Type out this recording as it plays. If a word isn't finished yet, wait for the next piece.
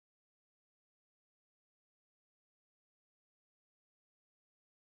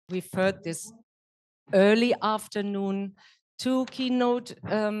we've heard this early afternoon, two keynote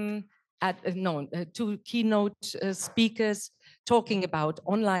speakers talking about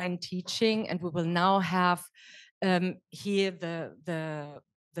online teaching, and we will now have here the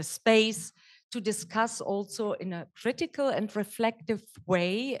space to discuss also in a critical and reflective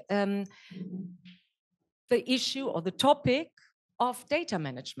way the issue or the topic of data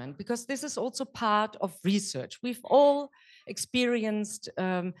management, because this is also part of research. We've all experienced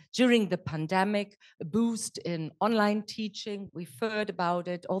during the pandemic a boost in online teaching. We've heard about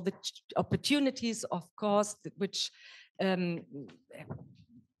it, all the opportunities, of course, which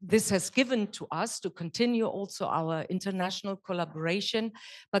this has given to us to continue also our international collaboration.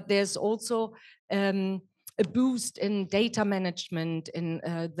 But there's also a boost in data management, in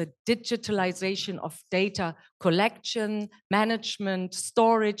the digitalization of data collection, management,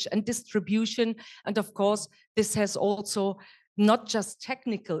 storage, and distribution. And of course, this has also not just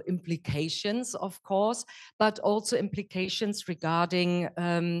technical implications, of course, but also implications regarding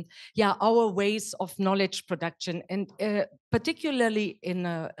our ways of knowledge production, and particularly in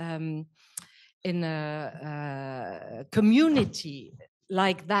a community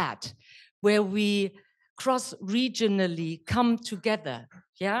like that, where we cross-regionally come together.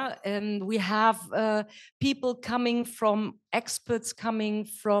 Yeah, and we have people coming from, experts coming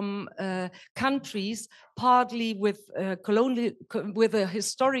from countries partly with with a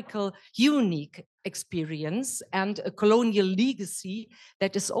historical unique experience and a colonial legacy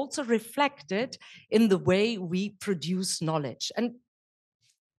that is also reflected in the way we produce knowledge. And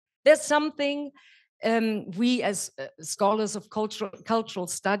there's something we as scholars of cultural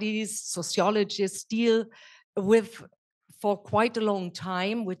studies, sociologists, deal with for quite a long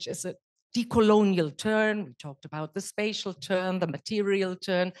time, which is a decolonial turn. We talked about the spatial turn, the material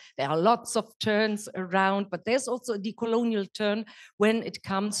turn. There are lots of turns around, but there's also a decolonial turn when it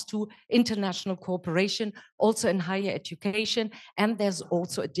comes to international cooperation, also in higher education. And there's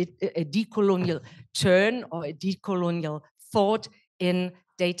also a decolonial turn or a decolonial thought in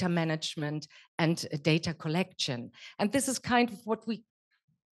data management and data collection. And this is kind of what we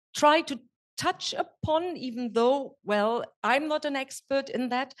try to touch upon, even though, well, I'm not an expert in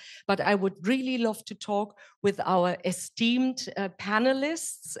that, but I would really love to talk with our esteemed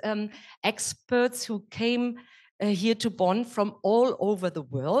panelists, experts who came here to Bonn from all over the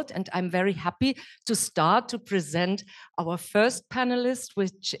world. And I'm very happy to start to present our first panelist,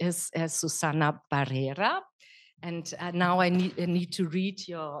 which is Susana Barrera. And now I need to read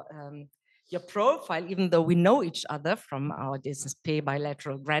your profile, even though we know each other from our DSSP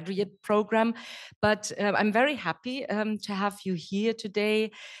bilateral graduate program. But I'm very happy to have you here today.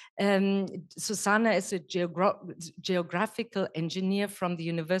 Susana is a geographical engineer from the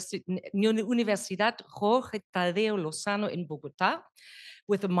Universidad Jorge Tadeo Lozano in Bogota,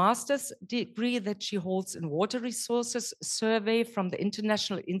 with a master's degree that she holds in water resources survey from the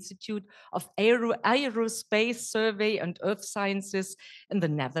International Institute of Aerospace Survey and Earth Sciences in the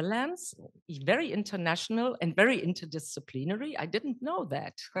Netherlands. Very international and very interdisciplinary. I didn't know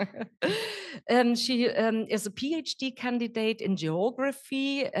that. She is a PhD candidate in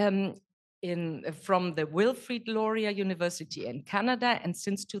geography from the Wilfrid Laurier University in Canada, and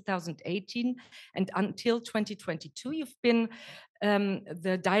since 2018 and until 2022, you've been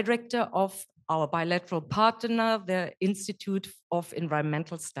the director of our bilateral partner, the Institute of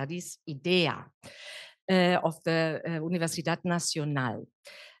Environmental Studies, IDEA, of the Universidad Nacional.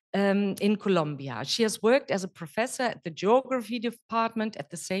 In Colombia. She has worked as a professor at the geography department at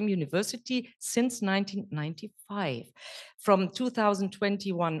the same university since 1995. From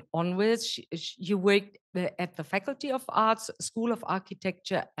 2021 onwards, you worked at the Faculty of Arts, School of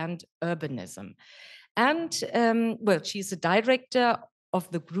Architecture and Urbanism. And well, she's a director of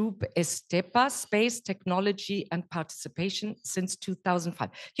the group STEPA, Space, Technology and Participation, since 2005.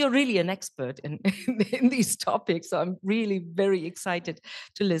 You're really an expert in these topics, so I'm really very excited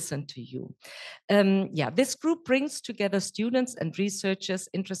to listen to you. This group brings together students and researchers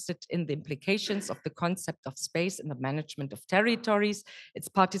interested in the implications of the concept of space in the management of territories, its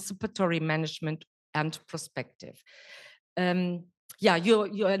participatory management and perspective.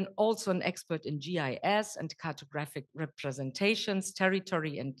 You're also an expert in GIS and cartographic representations,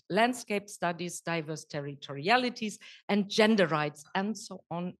 territory and landscape studies, diverse territorialities, and gender rights, and so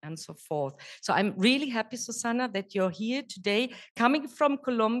on and so forth. So I'm really happy, Susana, that you're here today, coming from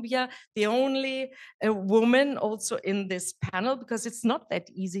Colombia, the only woman also in this panel, because it's not that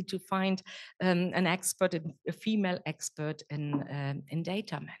easy to find an expert, a female expert in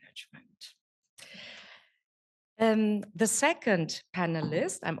data management. The second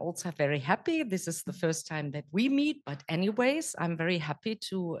panelist, I'm also very happy. This is the first time that we meet, but anyways, I'm very happy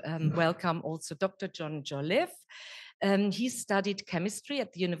to welcome also Dr. John Jolliffe. He studied chemistry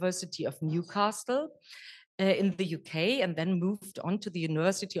at the University of Newcastle in the UK and then moved on to the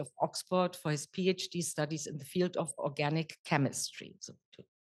University of Oxford for his PhD studies in the field of organic chemistry. So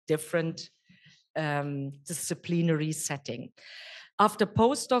different disciplinary setting. After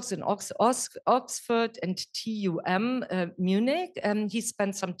postdocs in Oxford and TUM Munich, he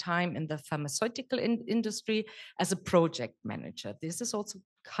spent some time in the pharmaceutical industry as a project manager. This is also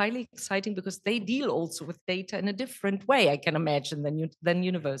highly exciting because they deal also with data in a different way, I can imagine, than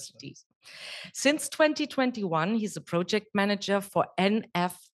universities. Since 2021, he's a project manager for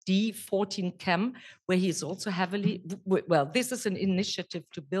NFD14 Chem, where he is also heavily, well, this is an initiative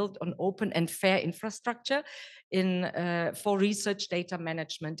to build an open and fair infrastructure for research data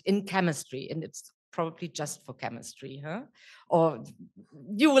management in chemistry. And it's probably just for chemistry, huh? Or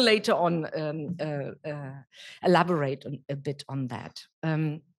you will later on elaborate a bit on that.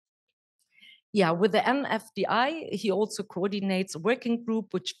 Yeah, with the NFDI, he also coordinates a working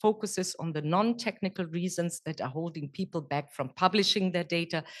group which focuses on the non-technical reasons that are holding people back from publishing their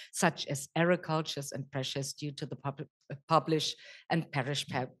data, such as error cultures and pressures due to the publish and perish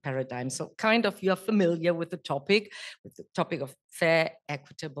paradigm. So kind of you're familiar with the topic of fair,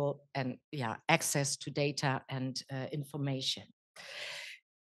 equitable, and access to data and information.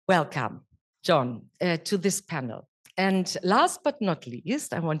 Welcome, John, to this panel. And last but not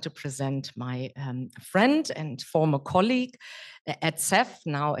least, I want to present my friend and former colleague at CEF,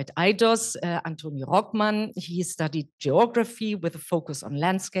 now at IDOS, Antonio Rogmann. He studied geography with a focus on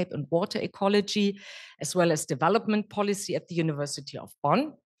landscape and water ecology, as well as development policy at the University of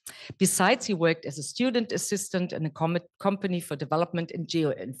Bonn. Besides, he worked as a student assistant in a company for development in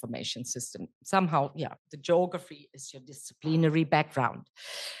geoinformation system. Somehow, the geography is your disciplinary background.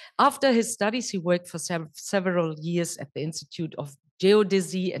 After his studies, he worked for several years at the Institute of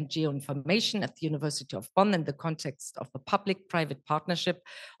Geodesy and Geoinformation at the University of Bonn in the context of a public-private partnership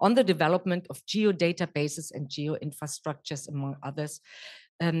on the development of geodatabases and geoinfrastructures, among others,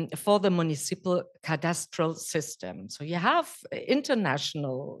 for the municipal cadastral system. So you have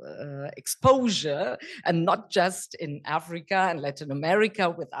international exposure, and not just in Africa and Latin America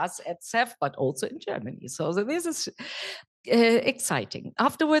with us at CEF, but also in Germany. So this is exciting.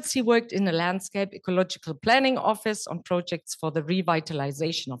 Afterwards, he worked in a landscape ecological planning office on projects for the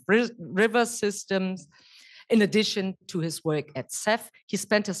revitalization of river systems. In addition to his work at CEF, he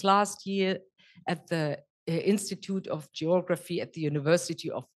spent his last year at the Institute of Geography at the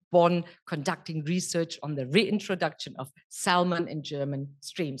University of Bonn conducting research on the reintroduction of salmon in German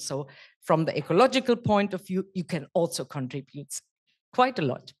streams. So from the ecological point of view, you can also contribute quite a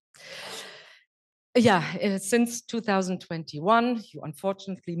lot. Since 2021, you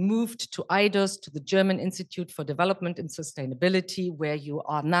unfortunately moved to IDOS, to the German Institute for Development and Sustainability, where you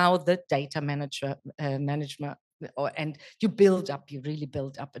are now the data manager, and you really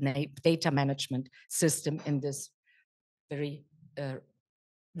build up a data management system in this very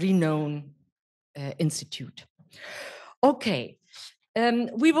renowned institute. Okay.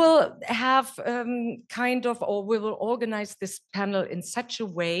 We will have we will organize this panel in such a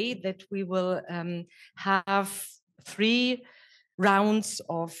way that we will have 3 rounds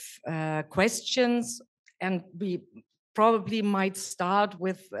of questions, and we probably might start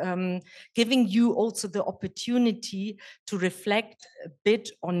with giving you also the opportunity to reflect a bit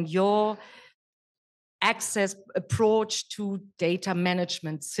on your access approach to data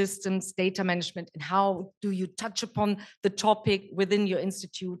management systems, data management, and how do you touch upon the topic within your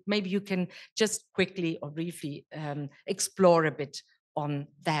institute? Maybe you can just quickly or briefly explore a bit on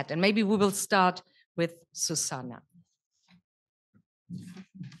that. And maybe we will start with Susana.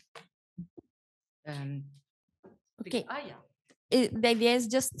 Okay. The idea is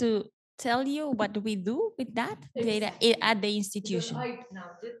just to tell you what we do with that data at the institution. I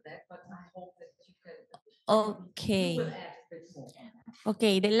now did that, but I hope that you can. Okay. You will add a bit more.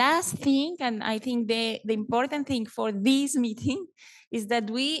 Okay, the last thing, and I think the important thing for this meeting is that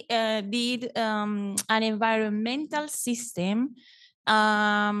we did an environmental system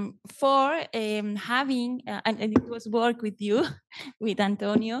for having, and it was work with you, with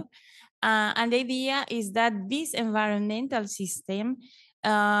Antonio, and the idea is that this environmental system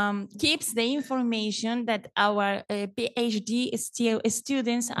keeps the information that our PhD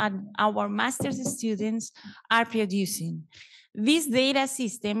students and our master's students are producing. This data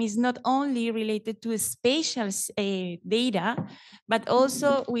system is not only related to spatial data, but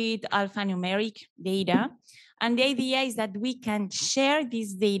also with alphanumeric data. And the idea is that we can share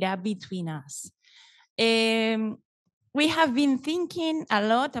this data between us. We have been thinking a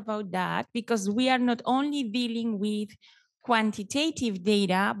lot about that because we are not only dealing with quantitative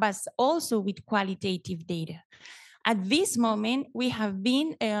data, but also with qualitative data. At this moment, we have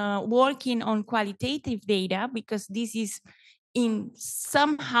been working on qualitative data because this is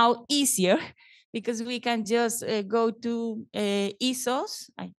somehow easier because we can just go to ISOs.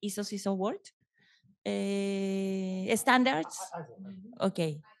 ISOs is a word? Standards?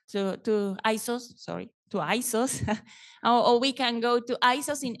 Okay, to ISOs, sorry, to ISOs. or we can go to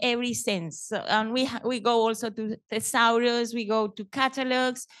ISOs in every sense. So, and we go also to thesaurus, we go to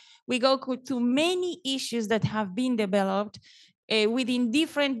catalogs, we go to many issues that have been developed within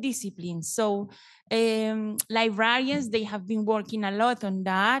different disciplines. So librarians, they have been working a lot on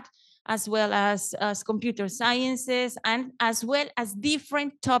that, as well as computer sciences, and as well as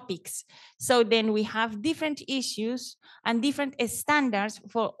different topics. So then we have different issues and different standards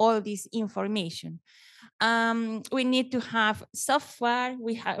for all this information. We need to have software,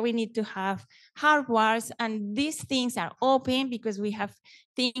 we need to have hardware, and these things are open because we have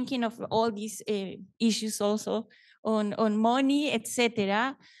thinking of all these issues also on money,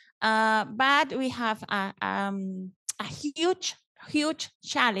 etc. But we have a huge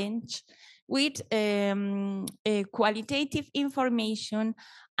challenge with qualitative information,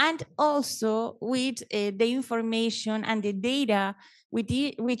 and also with the information and the data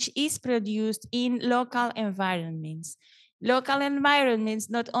which is produced in local environments. Local environments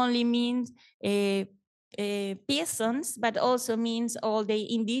not only means peasants, but also means all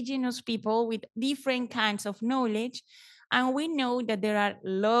the indigenous people with different kinds of knowledge. And we know that there are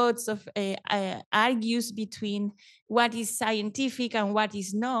lots of argues between what is scientific and what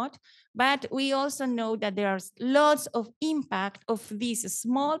is not. But we also know that there are lots of impact of these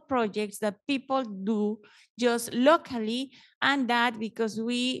small projects that people do just locally, and that because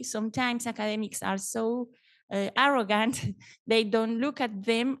we sometimes academics are so arrogant, they don't look at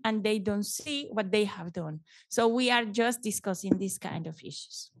them and they don't see what they have done. So we are just discussing these kind of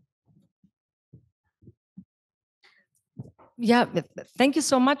issues. Yeah, thank you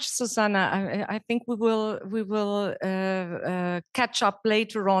so much, Susana. I think we will catch up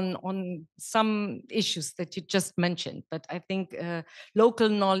later on some issues that you just mentioned. But I think local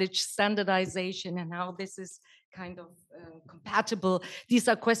knowledge, standardization, and how this is kind of compatible. These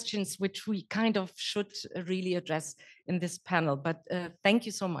are questions which we kind of should really address in this panel. But thank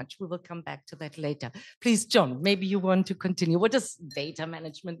you so much. We will come back to that later. Please, John, maybe you want to continue. What is data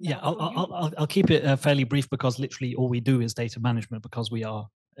management? Yeah, I'll keep it fairly brief because literally all we do is data management because we are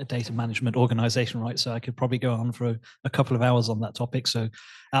a data management organization, right? So I could probably go on for a couple of hours on that topic. So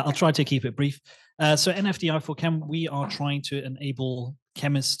I'll try to keep it brief. So NFDI for Chem, we are trying to enable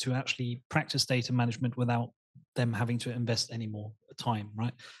chemists to actually practice data management without them having to invest any more time,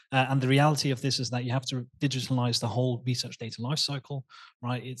 right? And the reality of this is that you have to digitalize the whole research data lifecycle,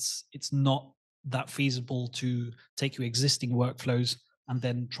 right? It's not that feasible to take your existing workflows and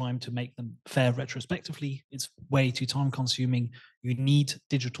then trying to make them fair retrospectively. It's way too time consuming. You need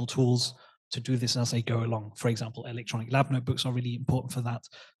digital tools to do this as they go along. For example, electronic lab notebooks are really important for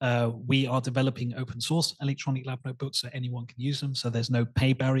that. We are developing open source electronic lab notebooks so anyone can use them. So there's no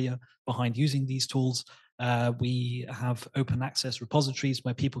pay barrier behind using these tools. We have open access repositories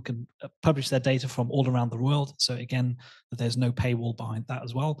where people can publish their data from all around the world. So again, there's no paywall behind that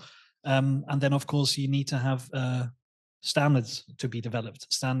as well. And then of course you need to have standards to be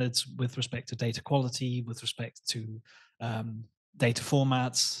developed, standards with respect to data quality, with respect to data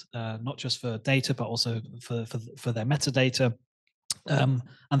formats, not just for data, but also for their metadata. And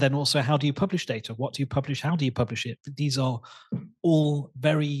then also, how do you publish data? What do you publish? How do you publish it? These are all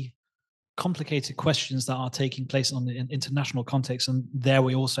very complicated questions that are taking place on the international context, and there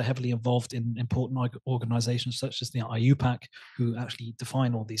we're also heavily involved in important organizations such as the IUPAC, who actually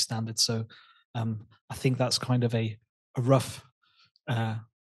define all these standards. So I think that's kind of a rough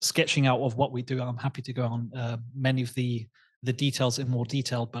sketching out of what we do. I'm happy to go on many of the details in more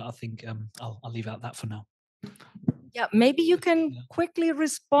detail, but I think I'll leave it at that for now. Yeah, maybe you can quickly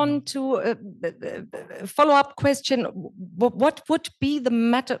respond to a follow-up question. What would be the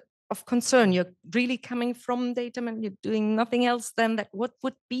matter of concern? You're really coming from data and you're doing nothing else than that. What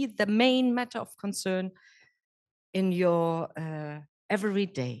would be the main matter of concern in your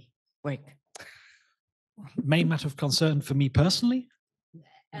everyday work? Main matter of concern for me personally?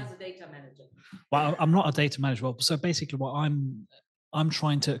 As a data manager. Well, I'm not a data manager. Well, so basically what I'm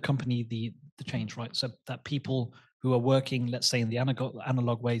trying to accompany the change, right? So that people who are working, let's say in the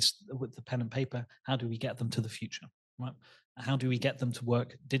analog ways with the pen and paper, how do we get them to the future, right? How do we get them to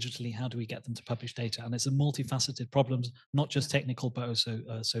work digitally? How do we get them to publish data? And it's a multifaceted problem, not just technical, but also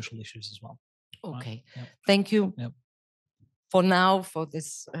social issues as well. Okay, Yep. Thank you. Yep. For now, for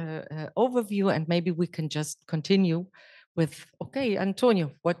this overview, and maybe we can just continue with, okay,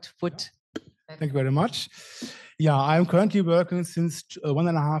 Antonio, what would... Thank you very much. Yeah, I'm currently working since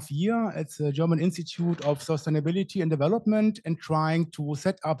 1.5 years at the German Institute of Sustainability and Development and trying to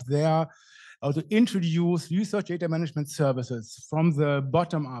set up there to introduce research data management services from the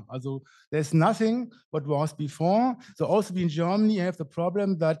bottom up. Also, there's nothing what was before. So also in Germany, you have the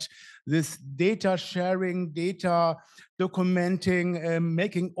problem that this data sharing, data documenting,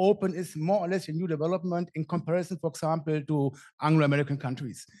 making open is more or less a new development in comparison, for example, to Anglo-American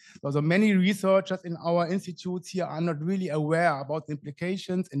countries. So many researchers in our institutes here are not really aware about the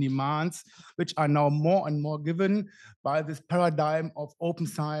implications and demands, which are now more and more given by this paradigm of open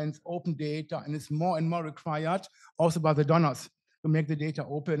science, open data, and it's more and more required also by the donors to make the data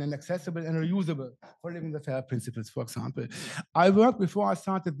open and accessible and reusable, following the FAIR principles, for example. I worked, before I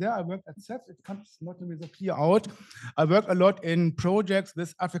started there, I worked at CEF, it comes not to be so clear out. I worked a lot in projects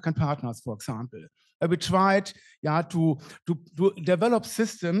with African partners, for example. We tried to develop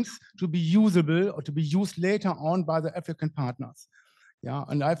systems to be usable or to be used later on by the African partners. Yeah,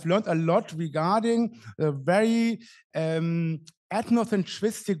 and I've learned a lot regarding the very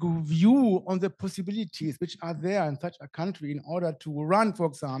ethnocentristic view on the possibilities which are there in such a country in order to run, for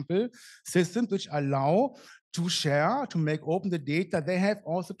example, systems which allow to share, to make open the data they have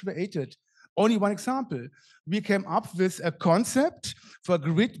also created. Only one example, we came up with a concept for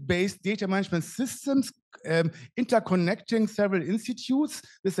grid-based data management systems interconnecting several institutes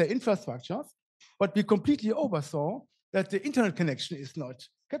with their infrastructures, but we completely oversaw that the internet connection is not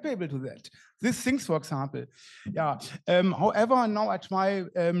capable to that. These things, for example. Yeah. However, now I try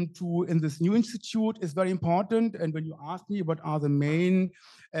to, in this new institute, is very important. And when you ask me what are the main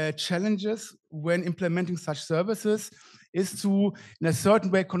challenges when implementing such services, is to, in a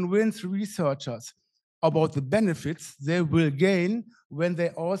certain way, convince researchers about the benefits they will gain when they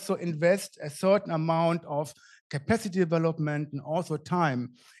also invest a certain amount of capacity development and also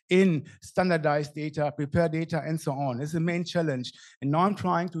time in standardized data, prepare data, and so on. It's the main challenge. And now I'm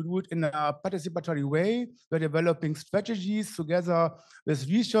trying to do it in a participatory way. We're developing strategies together with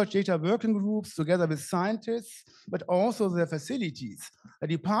research data working groups, together with scientists, but also the facilities, the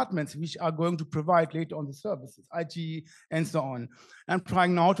departments which are going to provide later on the services, IT, and so on. I'm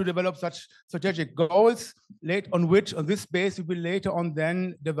trying now to develop such strategic goals, on which, on this base, we will later on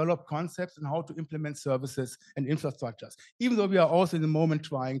then develop concepts on how to implement services and infrastructures, even though we are also in the moment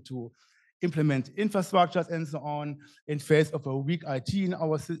trying to implement infrastructures and so on in face of a weak IT in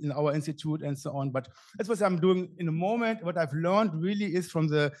our institute and so on. But that's what I'm doing in the moment. What I've learned really is from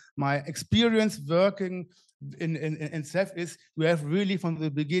my experience working in CEF is we have really from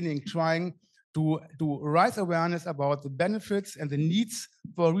the beginning trying to raise awareness about the benefits and the needs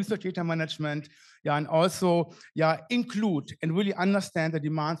for research data management, and also include and really understand the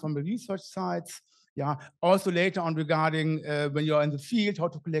demand from the research sides. Also later on regarding when you're in the field, how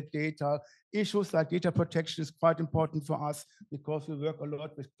to collect data. Issues like data protection is quite important for us because we work a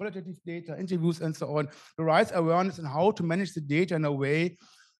lot with qualitative data, interviews, and so on, to raise awareness on how to manage the data in a way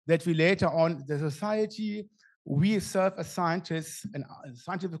that we later on, the society, we serve as scientists and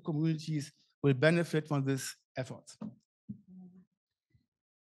scientific communities will benefit from this effort.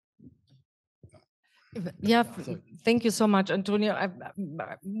 Yeah, thank you so much, Antonio.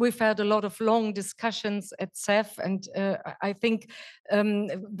 We've had a lot of long discussions at CEF, and I think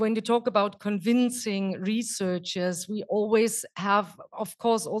when you talk about convincing researchers, we always have, of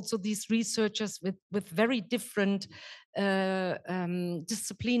course, also these researchers with very different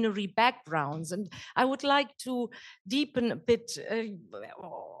disciplinary backgrounds. And I would like to deepen a bit,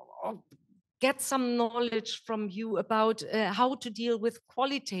 get some knowledge from you about how to deal with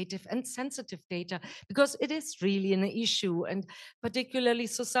qualitative and sensitive data, because it is really an issue. And particularly,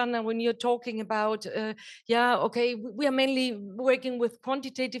 Susana, when you're talking about, we are mainly working with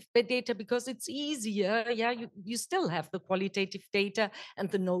quantitative data because it's easier. You still have the qualitative data,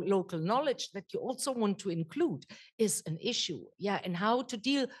 and the local knowledge that you also want to include is an issue. And how to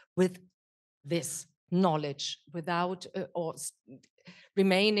deal with this knowledge without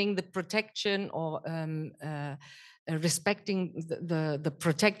remaining the protection or respecting the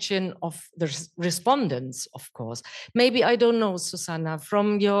protection of the respondents, of course. Maybe, I don't know, Susana,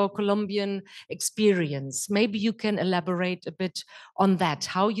 from your Colombian experience, maybe you can elaborate a bit on that,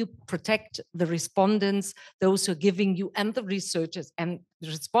 how you protect the respondents, those who are giving you, and the researchers, and the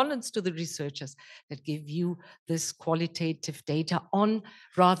respondents to the researchers that give you this qualitative data on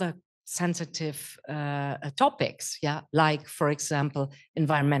rather sensitive topics, like, for example,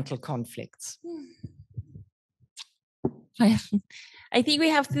 environmental conflicts. I think we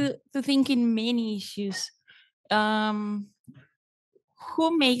have to think in many issues. Who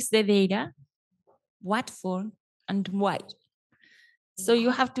makes the data, what for, and why? So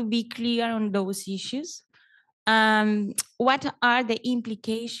you have to be clear on those issues. What are the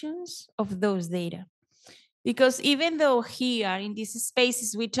implications of those data? Because even though here in these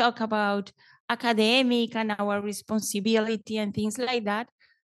spaces we talk about academic and our responsibility and things like that,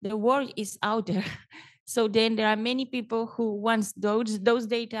 the world is out there. So then there are many people who want those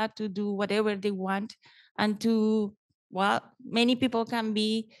data to do whatever they want, and to, well, many people can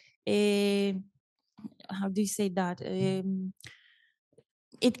be, how do you say that?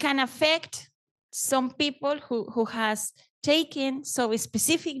 It can affect some people who has taken so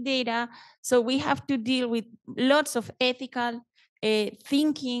specific data. So we have to deal with lots of ethical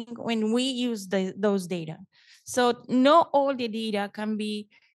thinking when we use those data. So not all the data can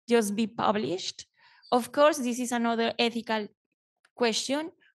just be published. Of course, this is another ethical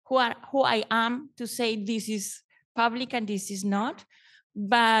question, who I am to say this is public and this is not.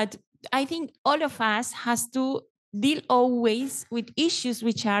 But I think all of us has to deal always with issues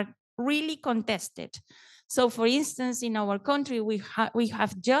which are really contested. So for instance, in our country, we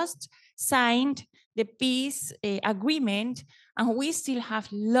have just signed the peace agreement, and we still have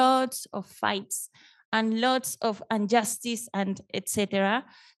lots of fights and lots of injustice and etc.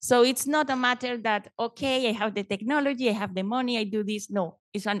 So it's not a matter that, okay, I have the technology, I have the money, I do this. No,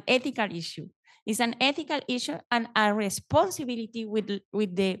 it's an ethical issue. It's an ethical issue and a responsibility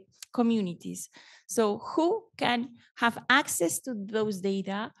with the communities. So who can have access to those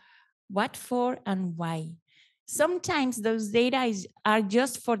data, what for and why? Sometimes those data are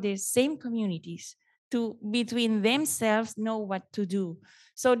just for the same communities to between themselves know what to do.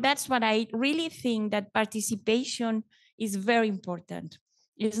 So that's what I really think, that participation is very important.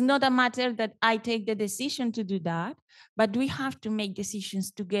 It's not a matter that I take the decision to do that, but we have to make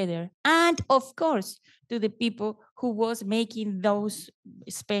decisions together. And of course, to the people who was making those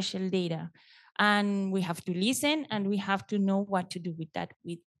special data. And we have to listen, and we have to know what to do with that,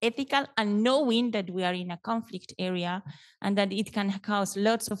 with ethical, and knowing that we are in a conflict area and that it can cause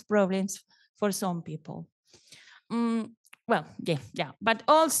lots of problems for some people. Well, yeah. But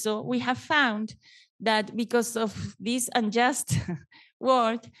also we have found that because of this unjust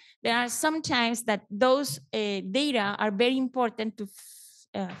world, there are sometimes that those data are very important to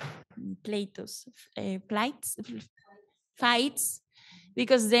fights,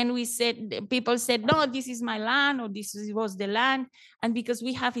 because then people said, no, this is my land, or this was the land. And because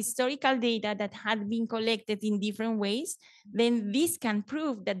we have historical data that had been collected in different ways, then this can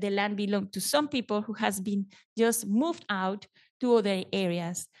prove that the land belonged to some people who has been just moved out to other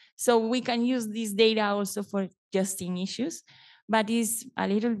areas. So we can use this data also for justing issues, but it's a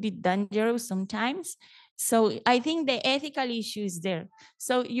little bit dangerous sometimes. So I think the ethical issue is there.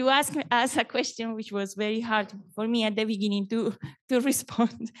 So you asked us a question which was very hard for me at the beginning to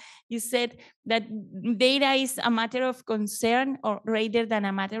respond. You said that data is a matter of concern or rather than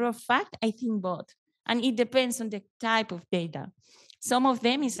a matter of fact. I think both. And it depends on the type of data. Some of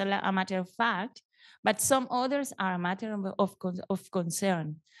them is a matter of fact, but some others are a matter of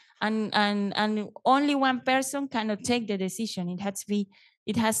concern. And only one person cannot take the decision.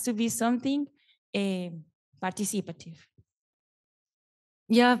 It has to be something participative.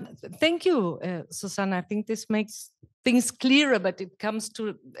 Yeah, thank you, Susana. I think this makes things clearer, but it comes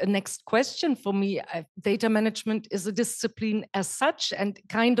to a next question for me. Data management is a discipline as such, and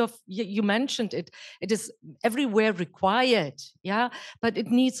kind of, you mentioned it, it is everywhere required, yeah, but it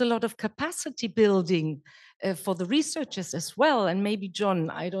needs a lot of capacity building for the researchers as well. And maybe, John,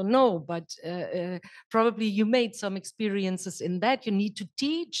 I don't know, but probably you made some experiences in that. You need to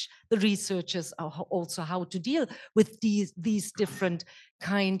teach the researchers also how to deal with these different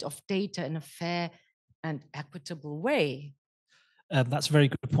kind of data in a fair and equitable way. That's a very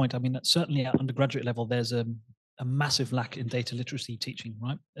good point. I mean, certainly at undergraduate level, there's a massive lack in data literacy teaching,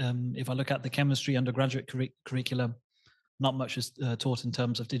 right? If I look at the chemistry undergraduate curriculum, not much is taught in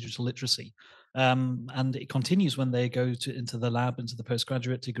terms of digital literacy. And it continues when they go into the lab, into the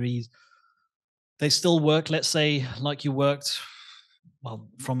postgraduate degrees. They still work, let's say, like you worked, well,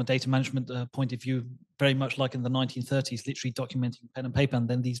 from a data management point of view, very much like in the 1930s, literally documenting pen and paper. And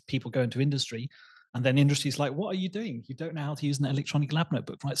then these people go into industry, and then industry is like, what are you doing? You don't know how to use an electronic lab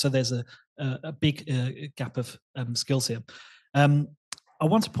notebook, right? So there's a big gap of skills here. I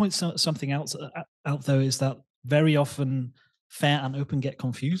want to point something out though, is that very often fair and open get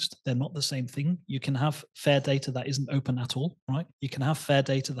confused. They're not the same thing. You can have fair data that isn't open at all, right? You can have fair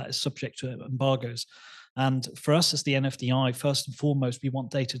data that is subject to embargoes. And for us as the NFDI, first and foremost, we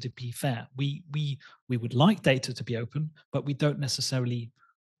want data to be fair. We would like data to be open, but we don't necessarily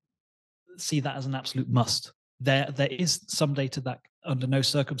see that as an absolute must. There is some data that under no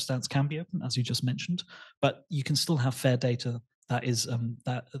circumstance can be open, as you just mentioned, but you can still have fair data that is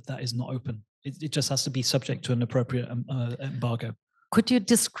that is not open. It just has to be subject to an appropriate embargo. Could you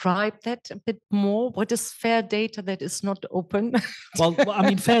describe that a bit more? What is fair data that is not open? Well, I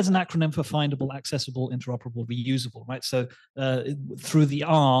mean, FAIR is an acronym for findable, accessible, interoperable, reusable, right? So through the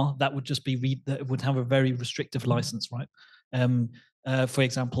R, that would just be that would have a very restrictive license, right? For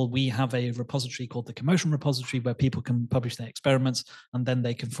example, we have a repository called the Commotion repository where people can publish their experiments, and then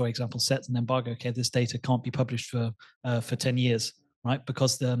they can, for example, set an embargo. Okay, this data can't be published for 10 years, right?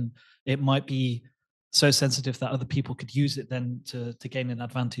 Because then it might be so sensitive that other people could use it then to gain an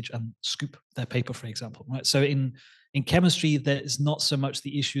advantage and scoop their paper, for example, right? So in chemistry, there is not so much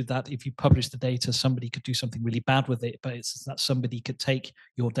the issue that if you publish the data, somebody could do something really bad with it, but it's that somebody could take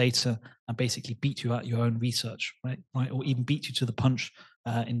your data and basically beat you at your own research, right? Or even beat you to the punch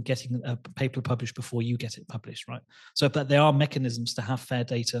in getting a paper published before you get it published, right? So, but there are mechanisms to have fair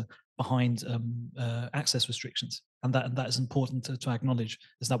data behind access restrictions, and that is important to acknowledge.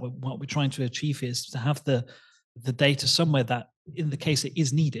 Is that what we're trying to achieve is to have the data somewhere that, in the case it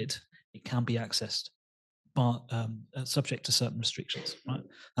is needed, it can be accessed, but subject to certain restrictions, right?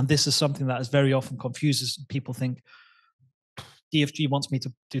 And this is something that is very often confuses. People think DFG wants me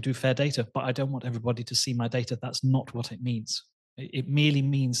to do fair data, but I don't want everybody to see my data. That's not what it means. It merely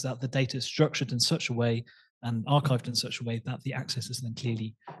means that the data is structured in such a way and archived in such a way that the access is then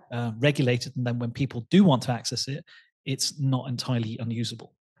clearly regulated. And then when people do want to access it, it's not entirely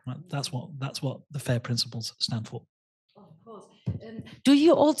unusable. Right? That's what the FAIR principles stand for. Of course. Do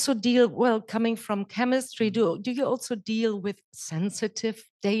you also deal, well, coming from chemistry, do you also deal with sensitive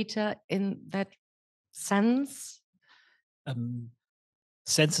data in that sense?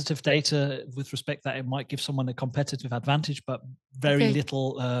 Sensitive data with respect that it might give someone a competitive advantage, but very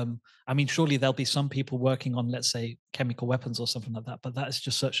little. I mean, surely there'll be some people working on, let's say, chemical weapons or something like that, but that is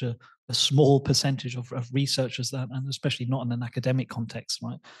just such a small percentage of researchers that, and especially not in an academic context,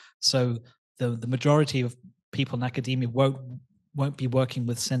 right? So the majority of people in academia won't be working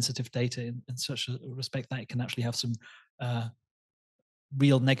with sensitive data in such a respect that it can actually have some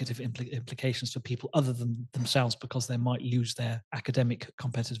real negative implications for people other than themselves, because they might lose their academic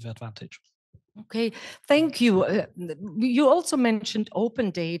competitive advantage. Okay, thank you. You also mentioned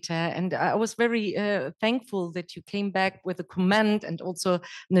open data, and I was very thankful that you came back with a comment and also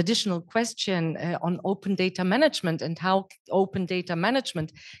an additional question on open data management and how open data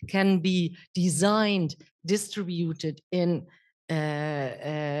management can be designed, distributed in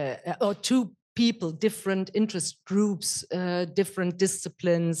or to people, different interest groups, different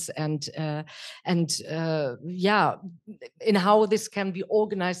disciplines, and yeah, in how this can be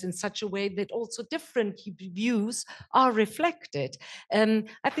organized in such a way that also different views are reflected. I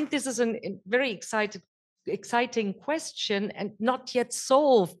think this is a very exciting question and not yet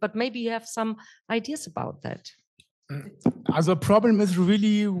solved, but maybe you have some ideas about that. The problem is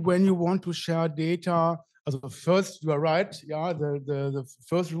really when you want to share data. First, you are right. Yeah, the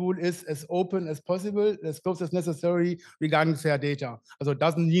first rule is as open as possible, as close as necessary regarding fair data. It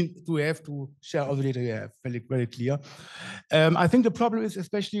doesn't mean to have to share all the data you have. Very, very clear. I think the problem is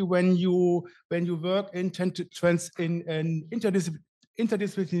especially when you work in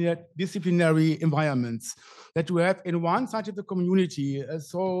interdisciplinary environments, that you have in one scientific community,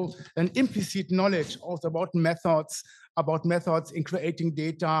 so an implicit knowledge also about methods in creating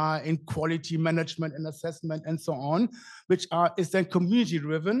data, in quality management and assessment and so on, which is then community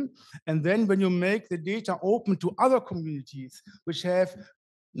driven. And then when you make the data open to other communities, which have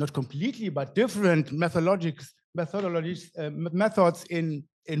not completely, but different methods in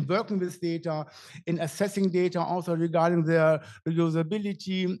working with data, in assessing data, also regarding their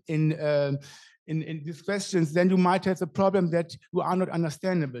reusability in these questions, then you might have the problem that you are not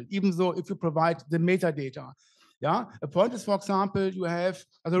understandable, even though if you provide the metadata. Yeah, a point is, for example, you have,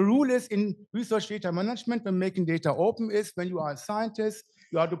 the rule is in research data management when making data open is when you are a scientist,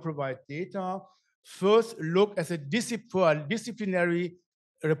 you have to provide data. First, look as a disciplinary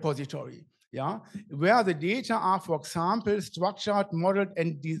repository. Yeah, where the data are, for example, structured, modeled,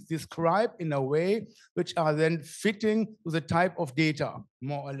 and described in a way which are then fitting to the type of data,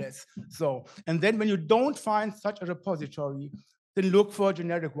 more or less. So, and then when you don't find such a repository, then look for a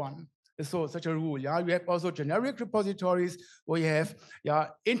generic one. So such a rule, yeah. You have also generic repositories where you have, yeah,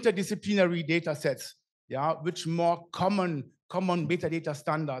 interdisciplinary data sets. yeah, which more common metadata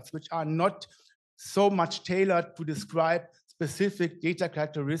standards, which are not so much tailored to describe specific data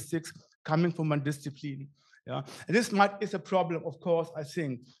characteristics coming from one discipline. Yeah, and this is a problem, of course, I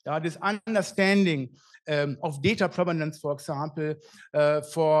think. This understanding of data provenance, for example,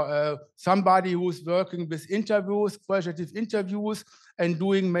 for somebody who's working with interviews, qualitative interviews, and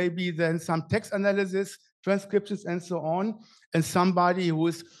doing maybe then some text analysis, transcriptions, and so on, and somebody who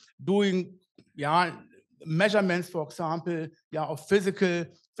is doing measurements, for example, of physical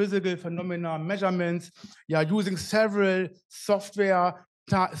phenomena, measurements, using several softwares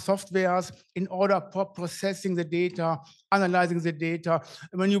in order for processing the data, analyzing the data.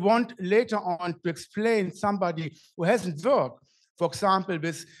 And when you want later on to explain somebody who hasn't worked, for example,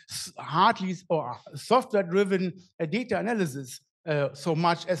 with hardly or software-driven data analysis, so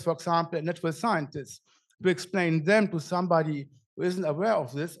much as, for example, a natural scientist, to explain them to somebody who isn't aware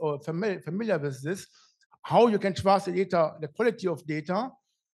of this or familiar with this, how you can trust the data, the quality of data,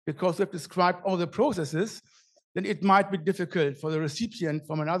 because you have described all the processes, then it might be difficult for the recipient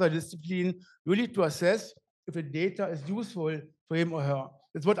from another discipline really to assess if the data is useful for him or her.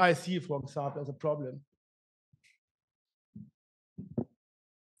 That's what I see, for example, as a problem.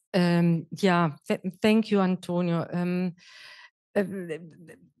 Thank you, Antonio.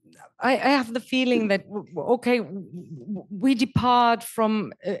 I have the feeling that, okay, we depart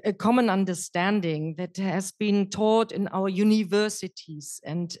from a common understanding that has been taught in our universities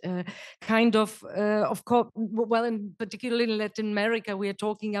and kind of course, well, in particularly in Latin America, we are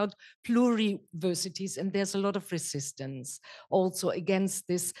talking about pluriversities, and there's a lot of resistance also against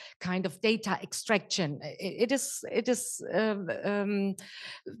this kind of data extraction.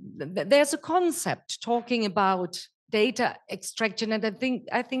 There's a concept talking about data extraction, and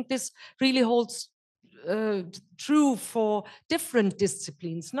I think this really holds true for different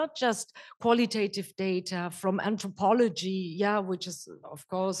disciplines, not just qualitative data from anthropology, which is of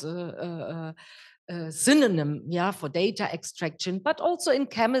course a synonym, for data extraction, but also in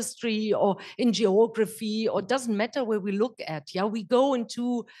chemistry or in geography, or doesn't matter where we look at. We go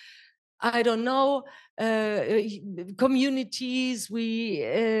into, I don't know, communities, we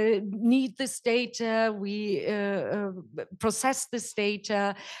need this data, we process this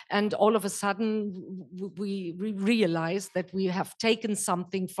data, and all of a sudden we realize that we have taken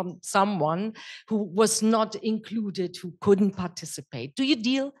something from someone who was not included, who couldn't participate. Do you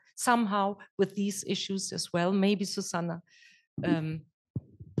deal somehow with these issues as well? Maybe Susana. With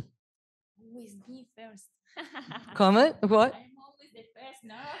me first. Comment? What? The first,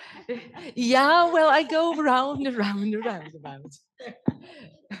 no? Well, I go round.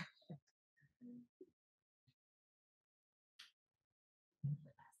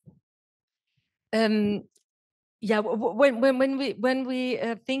 When we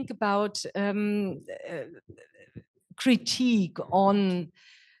think about critique on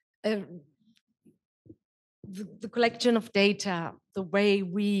the collection of data, the way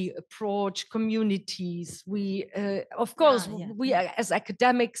we approach communities, we of course we as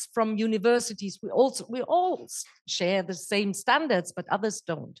academics from universities, we all share the same standards, but others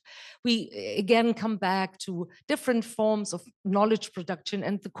don't. We again come back to different forms of knowledge production,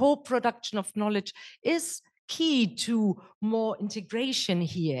 and the co-production of knowledge is key to more integration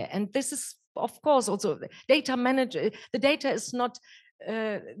here. And this is of course also data manager. The data is not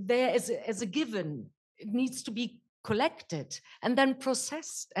there as a given. It needs to be collected and then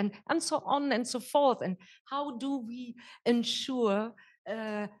processed and so on and so forth. And how do we ensure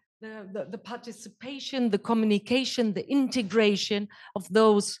the participation, the communication, the integration of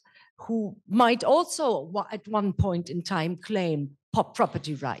those who might also at one point in time claim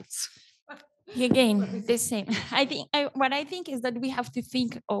property rights? Again, the same. What I think is that we have to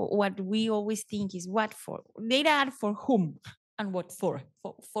think, or what we always think is what for. Data are for whom and what for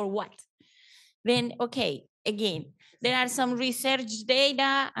what. Then, okay, again, there are some research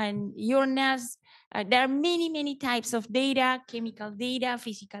data and journals. There are many types of data, chemical data,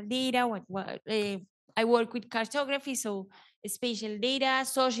 physical data. I work with cartography, so spatial data,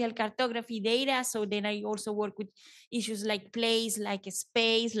 social cartography data. So then I also work with issues like place, like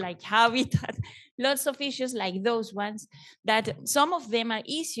space, like habitat, lots of issues like those ones, that some of them are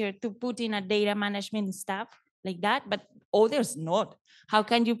easier to put in a data management stuff like that, but others not. How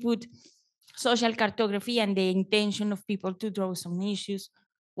can you put social cartography and the intention of people to draw some issues?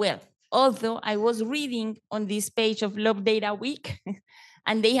 Well, although I was reading on this page of Love Data Week,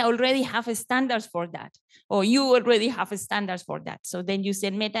 and they already have standards for that, or you already have standards for that. So then you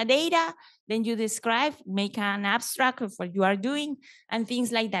send metadata, then you describe, make an abstract of what you are doing, and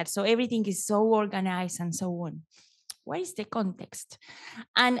things like that. So everything is so organized and so on. What is the context?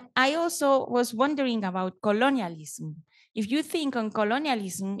 And I also was wondering about colonialism. If you think on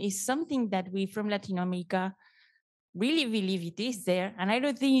colonialism is something that we from Latin America really believe it is there, and I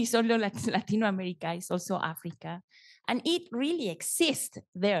don't think it's only Latin America, it's also Africa, and it really exists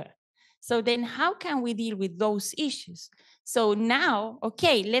there. So then how can we deal with those issues? So now,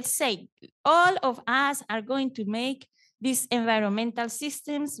 okay, let's say all of us are going to make these environmental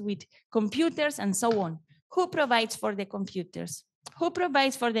systems with computers and so on. Who provides for the computers? Who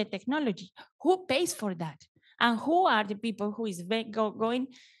provides for the technology? Who pays for that? And who are the people who is going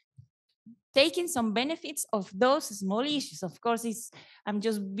taking some benefits of those small issues? Of course, I'm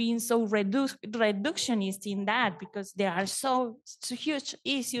just being so reductionist in that, because there are so huge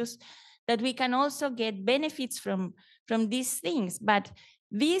issues that we can also get benefits from these things. But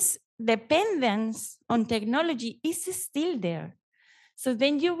this dependence on technology is still there. So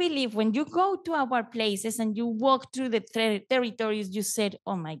then you believe when you go to our places and you walk through the territories, you said,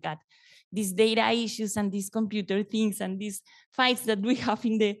 oh my God, these data issues and these computer things and these fights that we have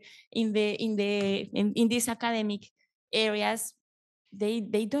in these academic areas,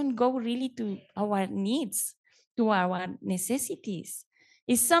 they don't go really to our needs, to our necessities.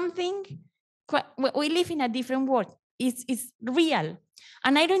 It's something, we live in a different world. It's real.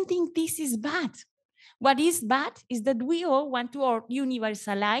 And I don't think this is bad. What is bad is that we all want to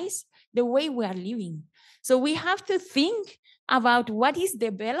universalize the way we are living. So we have to think about what is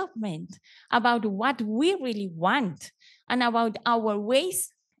development, about what we really want, and about our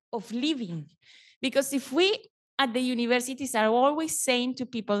ways of living. Because if we at the universities are always saying to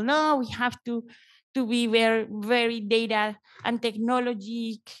people, no, we have to be very, very data and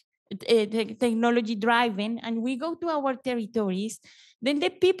technology driven, and we go to our territories, then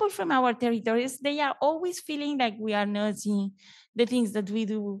the people from our territories, they are always feeling like we are not seeing the things that we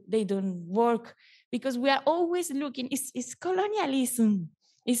do, they don't work, because we are always looking, it's colonialism.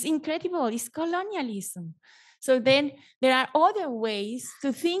 It's incredible, it's colonialism. So then there are other ways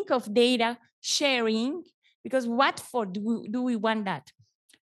to think of data sharing, because what for do we want that?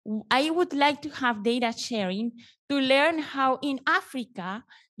 I would like to have data sharing to learn how in Africa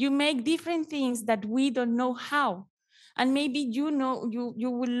you make different things that we don't know how. And maybe you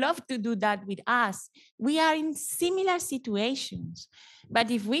would love to do that with us. We are in similar situations. But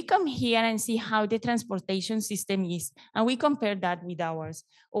if we come here and see how the transportation system is, and we compare that with ours,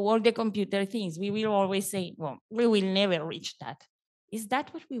 or all the computer things, we will always say, well, we will never reach that. Is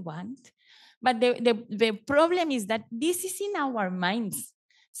that what we want? But the problem is that this is in our minds.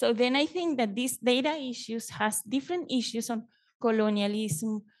 So then I think that these data issues has different issues on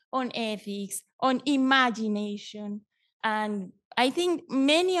colonialism, on ethics, on imagination. And I think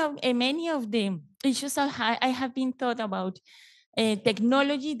many of the issues I have been thought about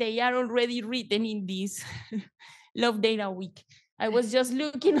technology, they are already written in this Love Data Week. I was just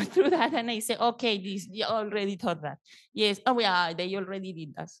looking through that and I said, okay, this, you already thought that. Yes, oh yeah, they already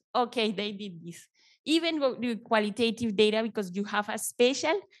did that. Okay, they did this. Even with qualitative data, because you have a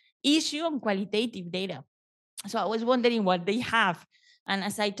special issue on qualitative data. So I was wondering what they have. And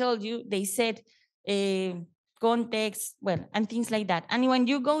as I told you, they said context, well, and things like that. And when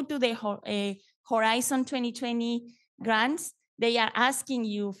you go to the Horizon 2020 grants, they are asking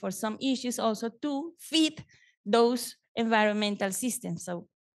you for some issues also to fit those environmental systems. So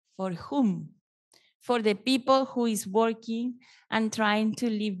for whom? For the people who is working and trying to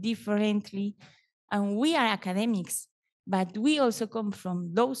live differently. And we are academics, but we also come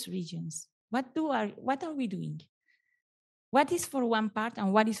from those regions. What are we doing? What is for one part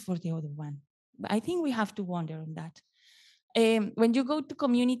and what is for the other one? I think we have to wonder on that. When you go to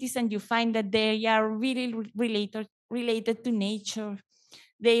communities and you find that they are really related to nature,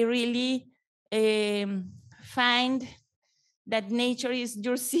 they really find that nature is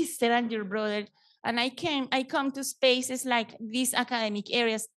your sister and your brother. And I come to spaces like these academic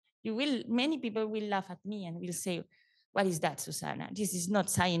areas. Many people will laugh at me and will say, what is that, Susana? This is not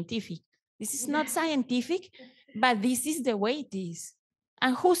scientific. This is not scientific, but this is the way it is.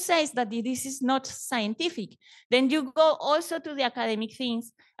 And who says that this is not scientific? Then you go also to the academic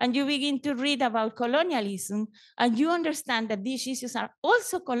things and you begin to read about colonialism and you understand that these issues are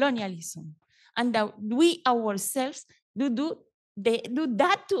also colonialism and that we ourselves do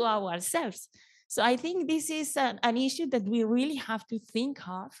that to ourselves. So I think this is an issue that we really have to think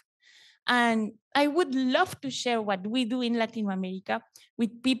of. And I would love to share what we do in Latin America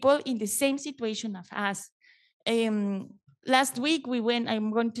with people in the same situation as us. Last week we went,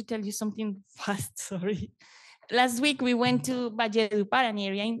 I'm going to tell you something fast, sorry. Last week we went to Valledupar, an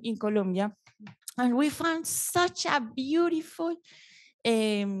area in Colombia, and we found such a beautiful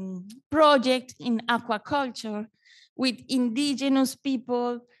project in aquaculture with indigenous people,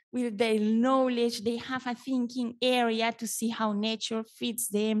 with their knowledge. They have a thinking area to see how nature fits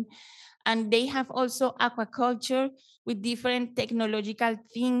them. And they have also aquaculture with different technological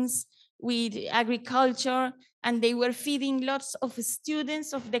things, with agriculture, and they were feeding lots of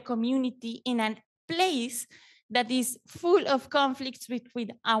students of the community in a place that is full of conflicts between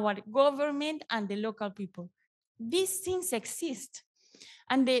our government and the local people. These things exist.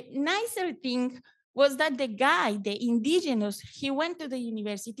 And the nicer thing was that the guy, the indigenous, he went to the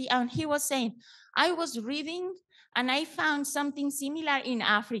university and he was saying, I was reading and I found something similar in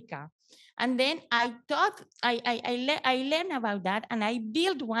Africa. And then I thought, I learned about that, and I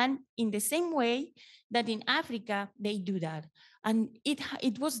built one in the same way that in Africa they do that. And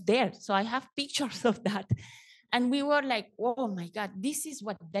it was there. So I have pictures of that. And we were like, oh my God, this is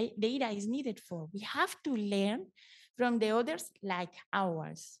what data is needed for. We have to learn from the others like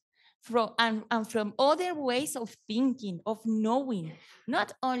ours, and from other ways of thinking, of knowing,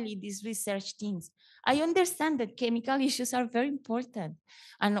 not only these research things. I understand that chemical issues are very important.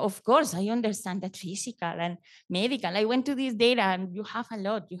 And of course, I understand that physical and medical. I went to this data and you have a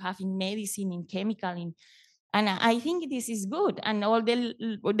lot. You have in medicine, in chemical, and I think this is good. And all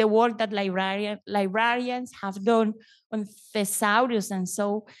the work that librarians have done on thesaurus and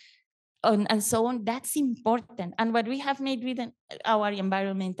so on, that's important. And what we have made with our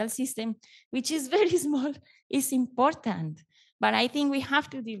environmental system, which is very small, is important. But I think we have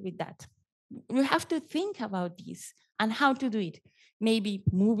to deal with that. We have to think about this and how to do it. Maybe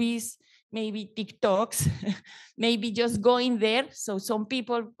movies, maybe TikToks, maybe just going there. So some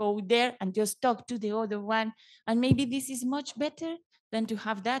people go there and just talk to the other one. And maybe this is much better than to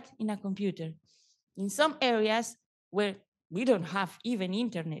have that in a computer. In some areas where we don't have even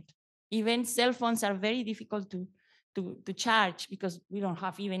internet, even cell phones are very difficult to charge because we don't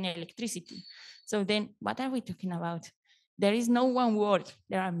have even electricity. So then what are we talking about? There is no one word,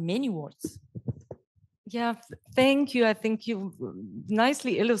 there are many words. Yeah, thank you. I think you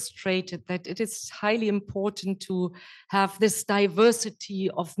nicely illustrated that it is highly important to have this diversity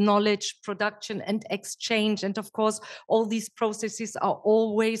of knowledge, production, and exchange. And of course, all these processes are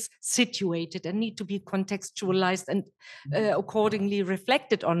always situated and need to be contextualized and accordingly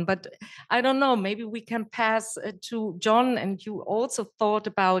reflected on. But I don't know, maybe we can pass to John. And you also thought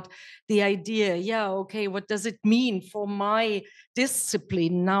about the idea, yeah, okay, what does it mean for my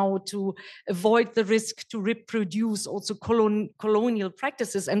discipline now to avoid the risk to reproduce also colonial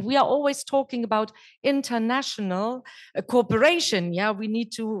practices? And we are always talking about international cooperation. Yeah, we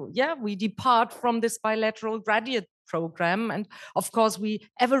need to, we depart from this bilateral graduate program. And of course, we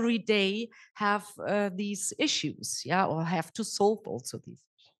every day have these issues, or have to solve also these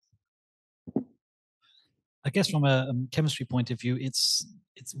issues. I guess from a chemistry point of view, it's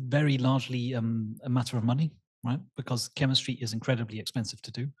very largely a matter of money, right? Because chemistry is incredibly expensive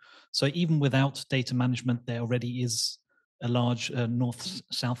to do. So even without data management, there already is a large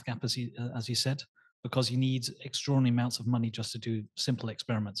north-south gap, as you said, because you need extraordinary amounts of money just to do simple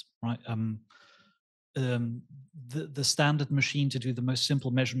experiments, right? The standard machine to do the most simple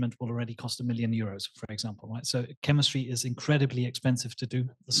measurement will already cost €1 million, for example, right? So chemistry is incredibly expensive to do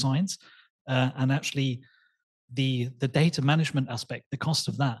the science, and actually, the data management aspect, the cost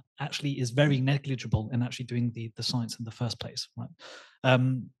of that actually is very negligible in actually doing the science in the first place, right?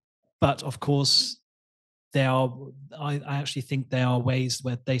 But of course, I actually think there are ways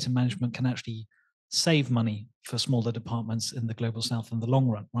where data management can actually save money for smaller departments in the global south in the long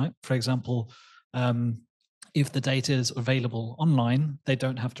run, right? For example, if the data is available online, they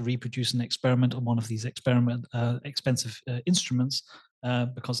don't have to reproduce an experiment on one of these expensive instruments,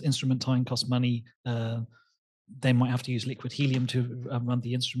 because instrument time costs money. They might have to use liquid helium to run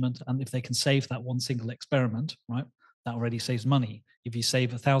the instrument. And if they can save that one single experiment, right, that already saves money. If you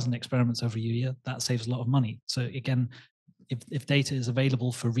save 1,000 experiments over a year, that saves a lot of money. So again, if data is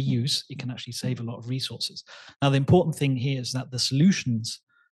available for reuse, it can actually save a lot of resources. Now, the important thing here is that the solutions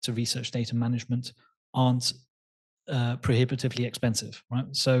to research data management aren't prohibitively expensive, right?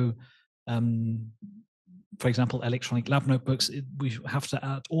 So, for example, electronic lab notebooks, we have to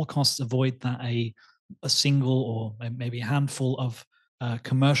at all costs avoid that a single or maybe a handful of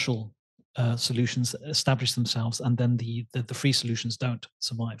commercial solutions establish themselves, and then the free solutions don't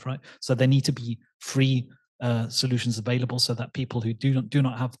survive, right? So there need to be free solutions available so that people who do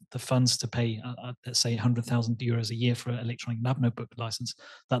not have the funds to pay, let's say, €100,000 a year for an electronic lab notebook license,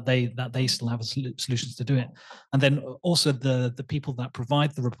 that they still have solutions to do it. And then also the people that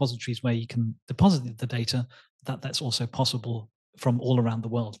provide the repositories where you can deposit the data, that's also possible from all around the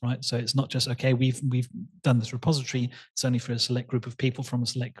world, right? So it's not just, okay, we've done this repository, it's only for a select group of people from a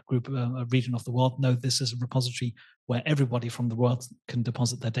select group, a region of the world. No, this is a repository where everybody from the world can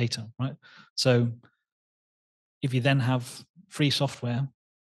deposit their data, right? So if you then have free software,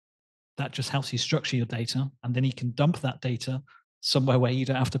 that just helps you structure your data, and then you can dump that data somewhere where you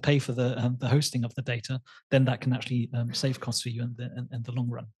don't have to pay for the hosting of the data. Then that can actually save costs for you in the long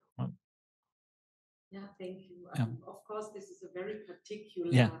run, right? Yeah, thank you. Yeah. Of course, this is a very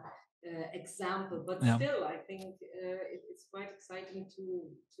particular example, but still, I think it's quite exciting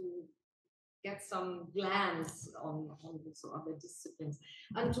to get some glance on also other disciplines.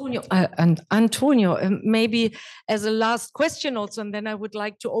 Antonio, maybe as a last question also, and then I would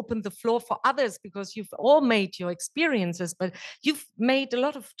like to open the floor for others, because you've all made your experiences, but you've made a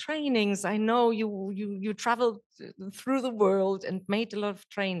lot of trainings. I know you traveled through the world and made a lot of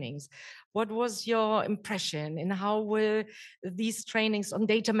trainings. What was your impression, and how were these trainings on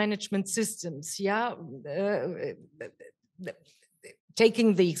data management systems? Yeah.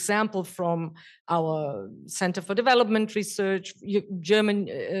 Taking the example from our Center for Development Research, German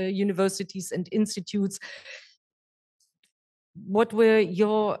universities and institutes, what were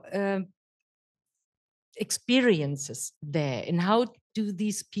your experiences there, and how do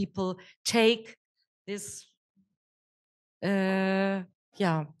these people take this,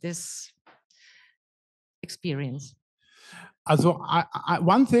 this experience? Also,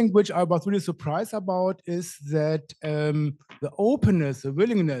 one thing which I was really surprised about is that the openness, the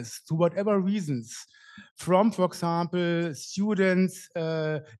willingness, to whatever reasons, from, for example, students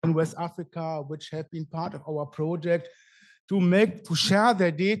in West Africa, which have been part of our project, to share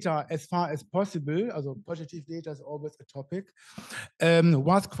their data as far as possible, also positive data is always a topic,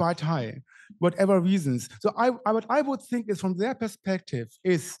 was quite high, whatever reasons. So what I would think is, from their perspective,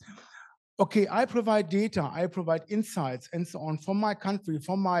 is, okay, I provide data, I provide insights and so on for my country,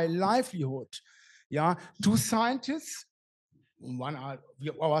 for my livelihood, yeah, to scientists, one are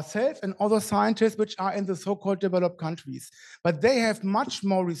ourselves and other scientists which are in the so-called developed countries. But they have much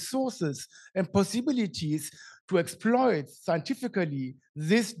more resources and possibilities to exploit scientifically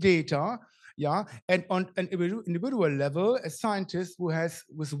this data, yeah, and on an individual level, a scientist who has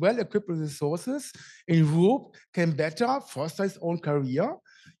with well-equipped resources in Europe can better foster his own career,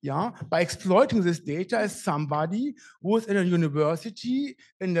 yeah, by exploiting this data as somebody who is in a university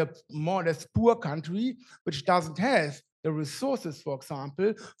in a more or less poor country which doesn't have the resources, for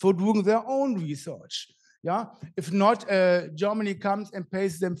example, for doing their own research. Yeah, if not, Germany comes and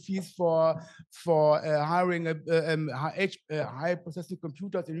pays them fees for hiring high processing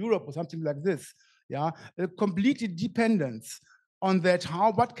computers in Europe or something like this. Yeah, completely dependence on that.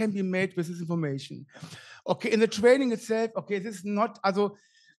 What can be made with this information? Okay, in the training itself, okay, this is not also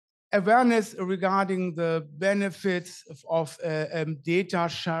awareness regarding the benefits of data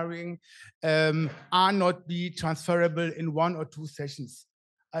sharing are not be transferable in 1 or 2 sessions.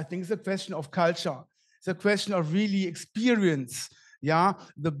 I think it's a question of culture. It's a question of really experience. Yeah,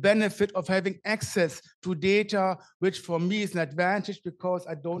 the benefit of having access to data, which for me is an advantage because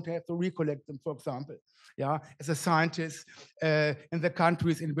I don't have to recollect them, for example. Yeah, as a scientist in the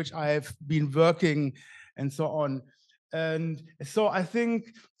countries in which I have been working and so on. And so I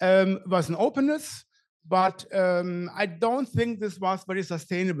think it was an openness, but I don't think this was very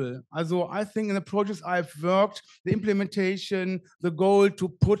sustainable. Also, I think in the projects I've worked, the implementation, the goal to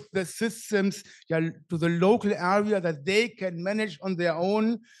put the systems to the local area that they can manage on their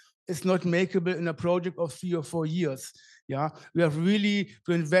own is not makeable in a project of 3 or 4 years. Yeah, we have really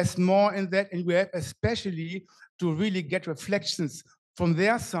to invest more in that, and we have especially to really get reflections from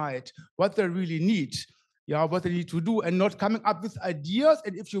their side, what they really need. Yeah, what they need to do, and not coming up with ideas.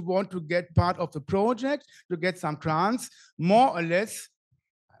 And if you want to get part of the project, to get some grants, more or less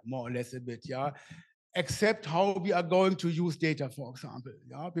a bit, yeah, except how we are going to use data, for example,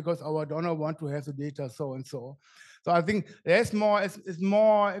 yeah, because our donor want to have the data so and so. So I think there's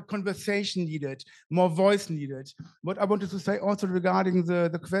more conversation needed, more voice needed. What I wanted to say also regarding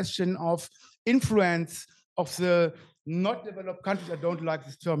the question of influence of the not developed countries, I don't like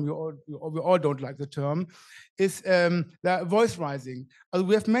this term, we all don't like the term, is the voice rising.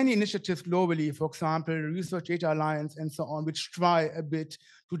 We have many initiatives globally, for example, Research Data Alliance and so on, which try a bit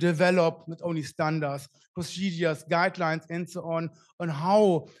to develop not only standards, procedures, guidelines, and so on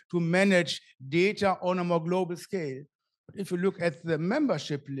how to manage data on a more global scale. But if you look at the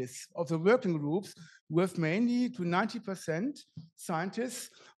membership list of the working groups, we have mainly to 90%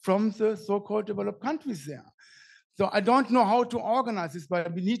 scientists from the so-called developed countries there. So I don't know how to organize this,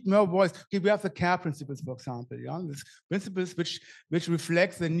 but we need more voice. Okay, we have the CARE principles, for example, yeah, these principles which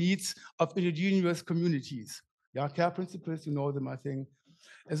reflect the needs of indigenous communities. Yeah, care principles, you know them, I think.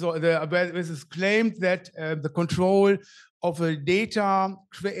 And so it is claimed that the control of the data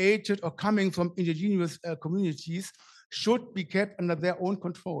created or coming from indigenous communities should be kept under their own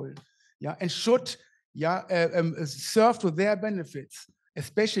control, yeah, and should, yeah, serve to their benefits,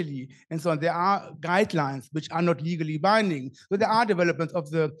 especially. And so there are guidelines which are not legally binding. So there are developments of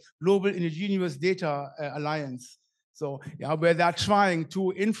the Global Indigenous Data Alliance. So, yeah, where they're trying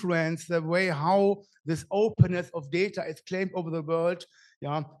to influence the way how this openness of data is claimed over the world,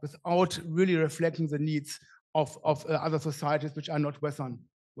 yeah, without really reflecting the needs of other societies which are not Western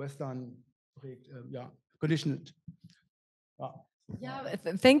yeah, conditioned. Yeah,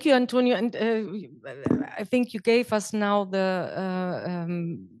 thank you, Antonio. And I think you gave us now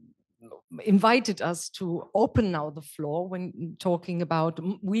invited us to open now the floor when talking about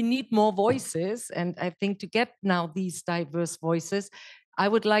we need more voices. And I think to get now these diverse voices, I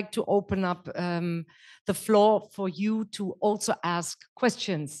would like to open up the floor for you to also ask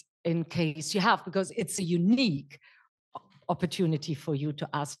questions in case you have, because it's a unique opportunity for you to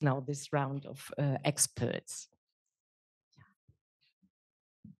ask now this round of experts.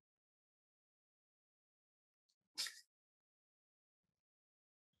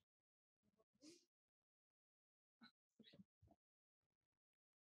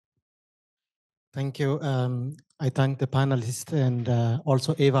 Thank you. I thank the panelists and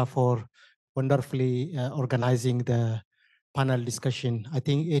also Eva for wonderfully organizing the panel discussion. I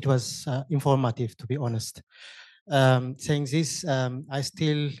think it was informative, to be honest. Saying this, I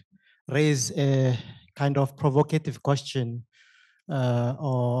still raise a kind of provocative question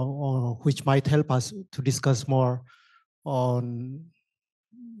or which might help us to discuss more on,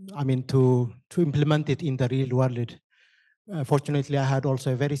 I mean, to implement it in the real world. Fortunately, I had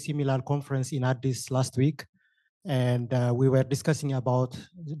also a very similar conference in Addis last week, and we were discussing about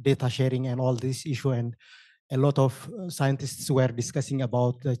data sharing and all this issue, and a lot of scientists were discussing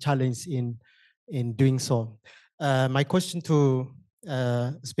about the challenge in doing so. My question to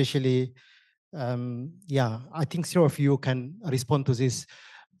especially, yeah, I think some of you can respond to this.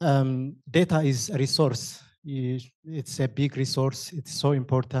 Data is a resource. It's a big resource. It's so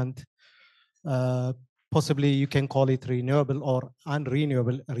important. Possibly you can call it renewable or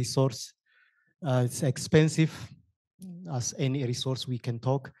unrenewable resource. It's expensive as any resource we can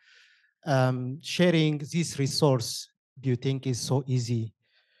talk. Sharing this resource, do you think is so easy?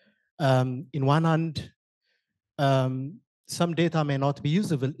 In one hand, some data may not be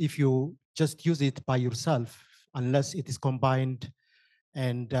usable if you just use it by yourself, unless it is combined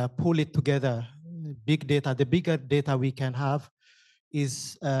and pull it together. Big data, the bigger data we can have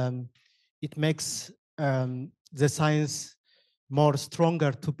is, it makes the science more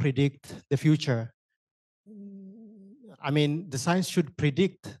stronger to predict the future. I mean, the science should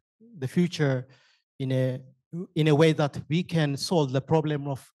predict the future in a way that we can solve the problem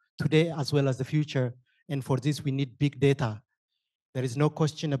of today as well as the future. And for this, we need big data. There is no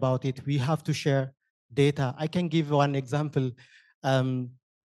question about it. We have to share data. I can give one example. I'm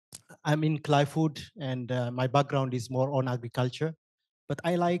in Clyfood, and my background is more on agriculture. But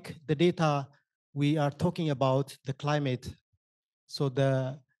I like the data we are talking about, the climate. So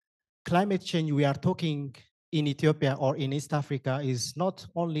the climate change we are talking in Ethiopia or in East Africa is not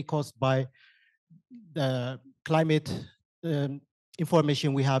only caused by the climate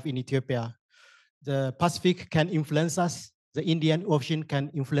information we have in Ethiopia. The Pacific can influence us. The Indian Ocean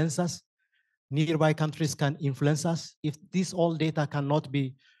can influence us. Nearby countries can influence us. If this all data cannot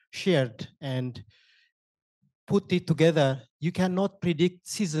be shared and put it together, you cannot predict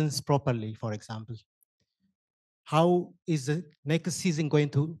seasons properly, for example. How is the next season going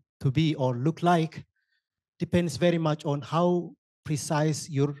to be or look like depends very much on how precise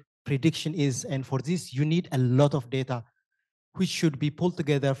your prediction is. And for this, you need a lot of data, which should be pulled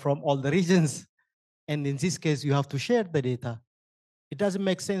together from all the regions. And in this case, you have to share the data. It doesn't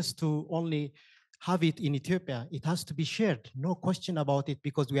make sense to only have it in Ethiopia. It has to be shared, no question about it,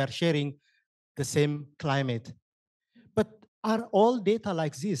 because we are sharing the same climate. But are all data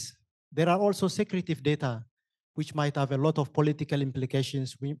like this? There are also secretive data, which might have a lot of political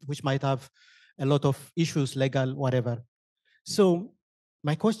implications, which might have a lot of issues, legal, whatever. So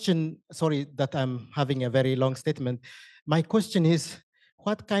my question, sorry that I'm having a very long statement. My question is,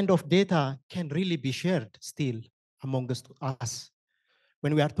 what kind of data can really be shared still among us?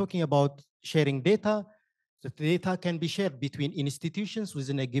 When we are talking about sharing data, the data can be shared between institutions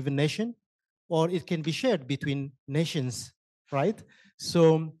within a given nation, or it can be shared between nations, right?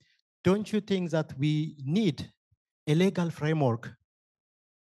 So don't you think that we need a legal framework,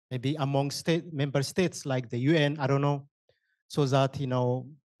 maybe among member states like the UN, I don't know, so that, you know,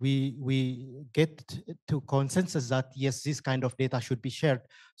 we get to consensus that yes, this kind of data should be shared,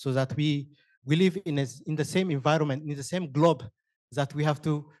 so that we live in the same environment, in the same globe, that we have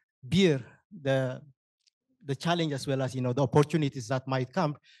to bear the challenge as well as the opportunities that might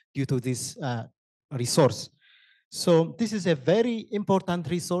come due to this resource. So this is a very important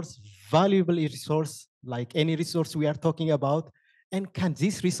resource, valuable resource, like any resource we are talking about. And can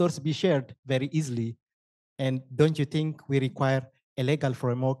this resource be shared very easily? And don't you think we require a legal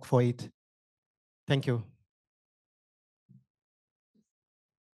framework for it? Thank you.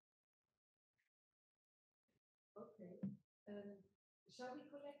 Okay. Shall we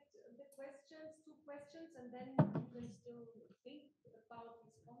collect the questions, 2 questions, and then you can still think about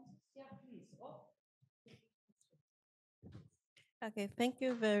responses? Yeah, please. Oh. Okay, thank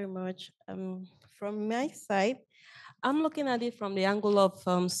you very much. From my side, I'm looking at it from the angle of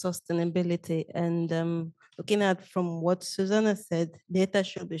sustainability, and looking at from what Susana said, data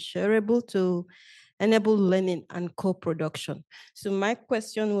should be shareable to enable learning and co-production. So my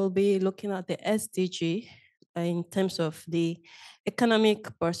question will be looking at the SDG in terms of the economic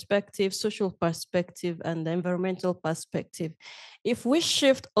perspective, social perspective, and the environmental perspective. If we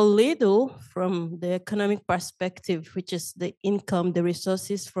shift a little from the economic perspective, which is the income, the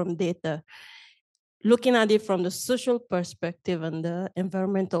resources from data, looking at it from the social perspective and the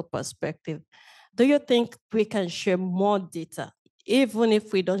environmental perspective, do you think we can share more data, even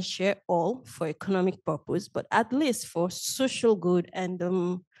if we don't share all for economic purpose, but at least for social good and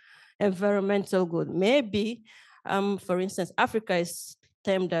environmental good? Maybe, for instance, Africa is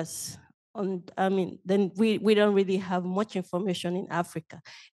termed as then we don't really have much information in Africa,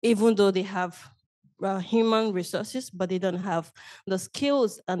 even though they have human resources, but they don't have the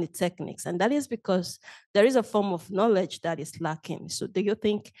skills and the techniques. And that is because there is a form of knowledge that is lacking. So do you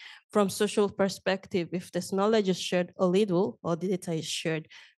think from social perspective, if this knowledge is shared a little or the data is shared,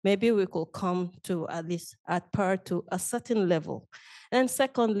 maybe we could come to at least at par to a certain level? And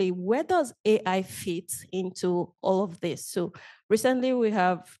secondly, where does AI fit into all of this? So recently we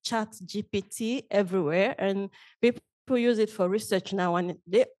have ChatGPT everywhere, and people use it for research now, and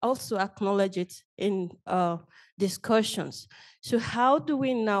they also acknowledge it in discussions. So how do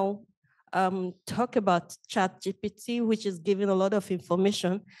we now talk about ChatGPT, which is giving a lot of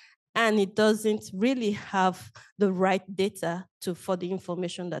information, and it doesn't really have the right data for the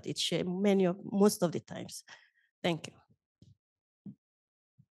information that it shares most of the times? Thank you.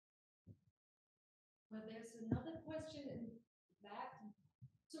 Well, there's another question in that.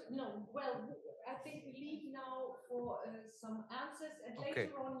 So, no, well, I think we leave now for some answers, and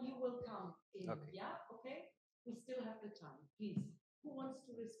later on you will come in. Okay. Yeah, okay? We still have the time. Please, who wants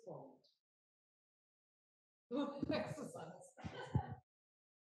to respond? Susana.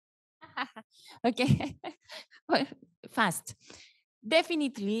 Okay, well, fast.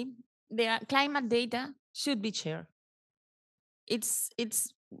 Definitely, the climate data should be shared.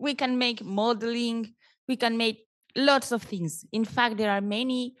 We can make modeling, we can make lots of things. In fact, there are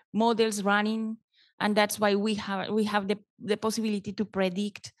many models running, and that's why we have the possibility to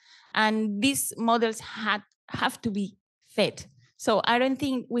predict. And these models have to be fed. So I don't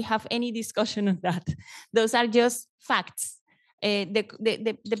think we have any discussion on that. Those are just facts.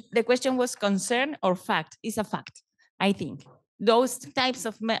 The question was concern or fact. It's a fact, I think. Those types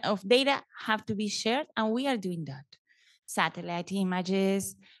of data have to be shared, and we are doing that. Satellite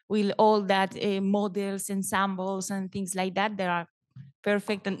images, with all that models, ensembles, and things like that. They are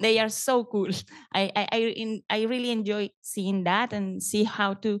perfect, and they are so cool. I really enjoy seeing that and see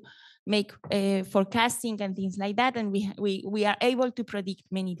how to make forecasting and things like that. And we are able to predict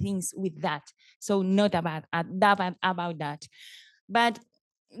many things with that. So not about that. But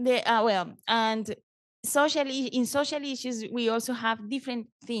and in social issues, we also have different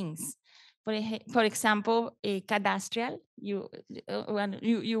things. For example, cadastral. You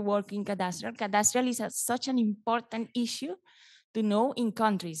work in cadastral. Cadastral is such an important issue to know in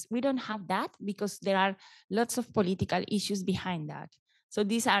countries. We don't have that because there are lots of political issues behind that. So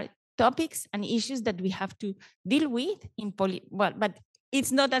these are topics and issues that we have to deal with but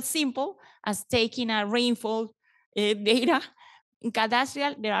it's not as simple as taking a rainfall data. In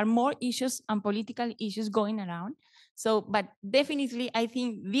cadastral, there are more issues and political issues going around. So, but definitely, I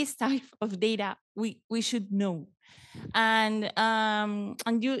think this type of data we should know. And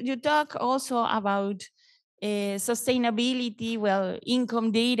you talk also about sustainability, well,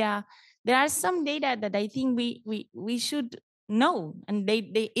 income data. There are some data that I think we should know, and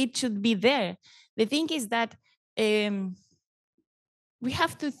it should be there. The thing is that we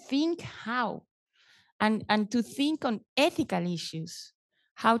have to think how, and to think on ethical issues.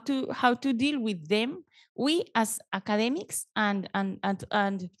 how to deal with them, we as academics, and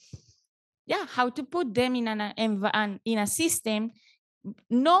yeah, how to put them in a system,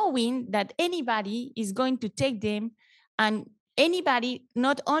 knowing that anybody is going to take them, and anybody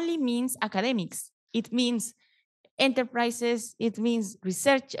not only means academics, it means enterprises, it means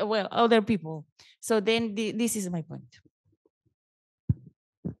research, well, other people. So then this is my point.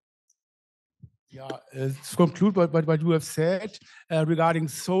 Yeah, to conclude what you have said regarding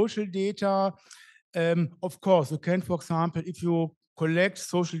social data, of course, you can, for example, if you collect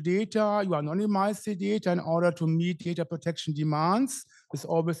social data, you anonymize the data in order to meet data protection demands. It's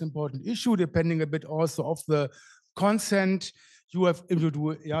always an important issue, depending a bit also of the consent you have, if you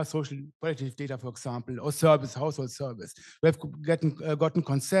do social qualitative data, for example, or service, household service. You have gotten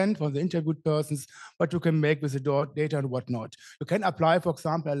consent from the interviewed persons, but you can make with the data and whatnot. You can apply, for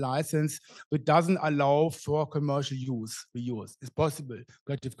example, a license which doesn't allow for commercial use. It's possible.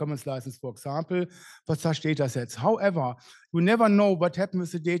 Creative Commons license, for example, for such data sets. However, you never know what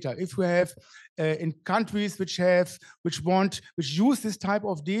happens with the data. If we have in countries which use this type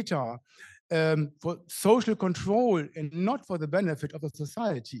of data for social control and not for the benefit of the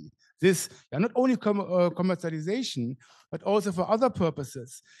society. This not only commercialization, but also for other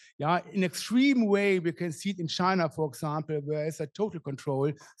purposes. In extreme way, we can see it in China, for example, where it's a total control,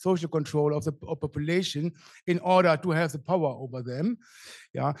 social control of the population in order to have the power over them.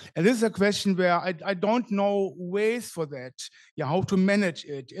 And this is a question where I don't know ways for that. How to manage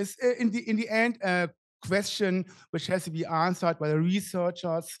it. It's in the end a question which has to be answered by the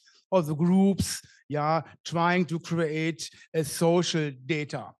researchers or the groups, trying to create a social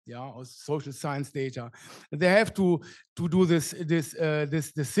data, or social science data. They have to do this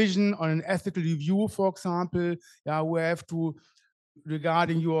decision on an ethical review, for example. We have to,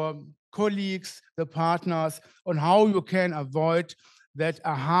 regarding your colleagues, the partners, on how you can avoid that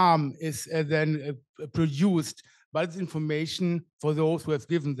a harm is then produced by this information for those who have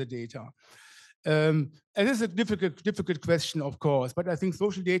given the data. And this is a difficult question, of course, but I think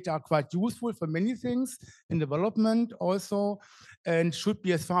social data are quite useful for many things in development also, and should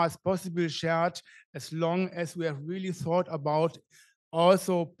be as far as possible shared as long as we have really thought about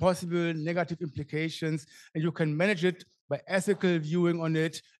also possible negative implications, and you can manage it by ethical viewing on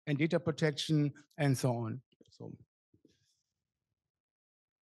it and data protection and so on.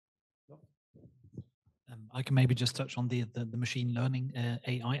 I can maybe just touch on the machine learning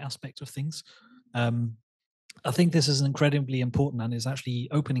AI aspect of things. I think this is incredibly important and is actually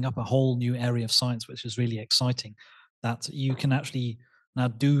opening up a whole new area of science, which is really exciting, that you can actually now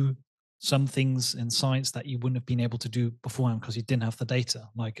do some things in science that you wouldn't have been able to do beforehand because you didn't have the data.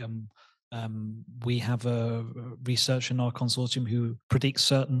 Like we have a researcher in our consortium who predicts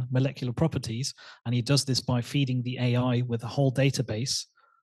certain molecular properties, and he does this by feeding the AI with a whole database.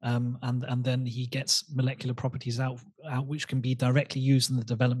 And then he gets molecular properties out which can be directly used in the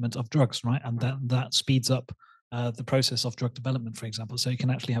development of drugs, right? And that speeds up the process of drug development, for example. So you can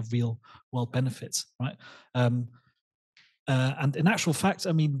actually have real world benefits, right? And in actual fact,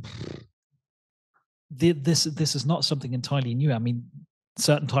 I mean, this is not something entirely new. I mean,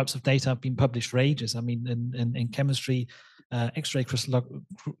 certain types of data have been published for ages. I mean, in chemistry, X-ray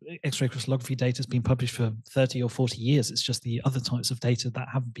crystallography data has been published for 30 or 40 years. It's just the other types of data that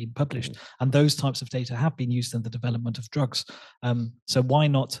haven't been published. And those types of data have been used in the development of drugs. So why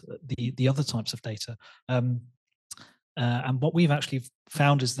not the other types of data? And what we've actually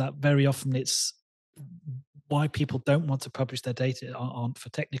found is that very often it's why people don't want to publish their data aren't for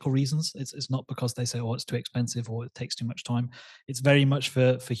technical reasons. It's not because they say, oh, it's too expensive or it takes too much time. It's very much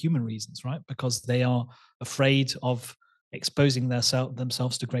for human reasons, right? Because they are afraid of exposing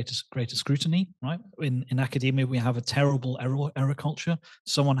themselves to greater scrutiny, right? In academia, we have a terrible error culture.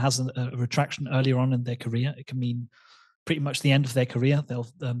 Someone has a retraction earlier on in their career. It can mean pretty much the end of their career.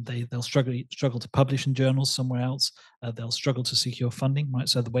 They'll struggle to publish in journals somewhere else. They'll struggle to secure funding, right?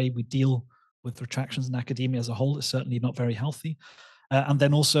 So the way we deal with retractions in academia as a whole is certainly not very healthy. And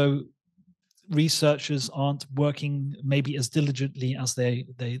then also researchers aren't working maybe as diligently as they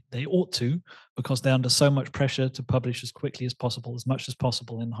ought to, because they're under so much pressure to publish as quickly as possible, as much as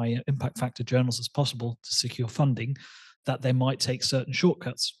possible in high impact factor journals as possible to secure funding, that they might take certain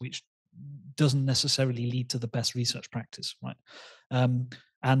shortcuts, which doesn't necessarily lead to the best research practice, right?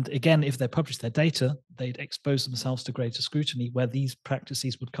 And again, if they publish their data, they'd expose themselves to greater scrutiny where these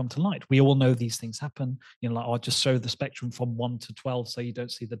practices would come to light. We all know these things happen. You know, like, I'll just show the spectrum from 1 to 12 so you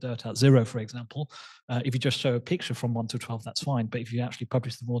don't see the dirt at 0, for example. If you just show a picture from 1 to 12, that's fine. But if you actually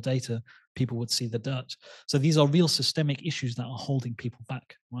publish the raw data, people would see the dirt. So these are real systemic issues that are holding people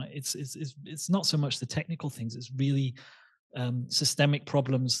back, right? It's not so much the technical things. It's really systemic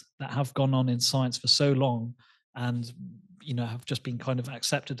problems that have gone on in science for so long and have just been kind of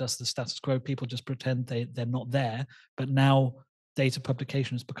accepted as the status quo. People just pretend they're not there, but now data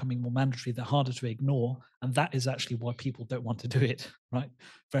publication is becoming more mandatory. They're harder to ignore, and that is actually why people don't want to do it, right?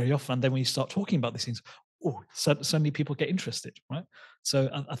 Very often. And then when you start talking about these things, suddenly people get interested, right? So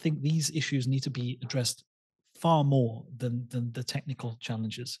I think these issues need to be addressed far more than the technical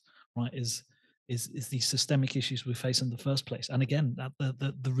challenges, right? Is these systemic issues we face in the first place. And again,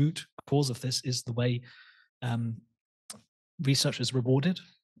 the root cause of this is the way research is rewarded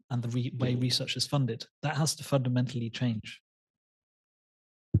and the way research is funded. That has to fundamentally change.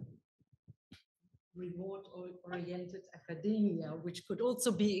 Reward-oriented academia, which could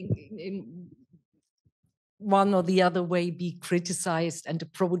also be in one or the other way be criticized and a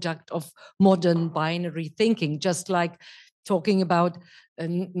product of modern binary thinking, just like talking about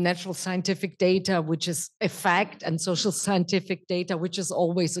natural scientific data, which is a fact, and social scientific data, which is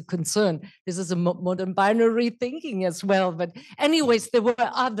always a concern. This is a modern binary thinking as well. But anyways, there were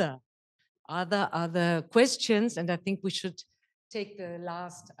other questions, and I think we should take the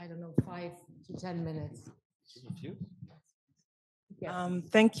last, 5 to 10 minutes.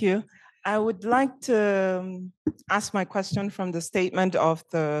 Thank you. I would like to ask my question from the statement of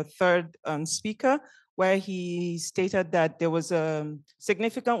the third speaker, where he stated that there was a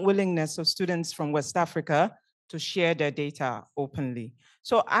significant willingness of students from West Africa to share their data openly.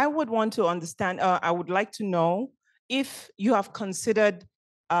 So I would want to understand, I would like to know if you have considered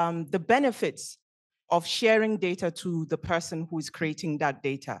the benefits of sharing data to the person who is creating that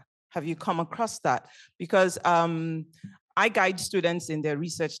data. Have you come across that? Because I guide students in their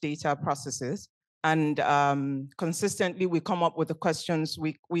research data processes, and consistently we come up with the questions,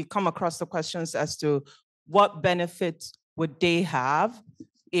 we come across the questions as to what benefits would they have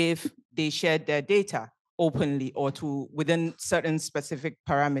if they shared their data openly or within certain specific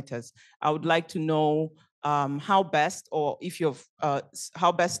parameters. I would like to know how best, or if you've,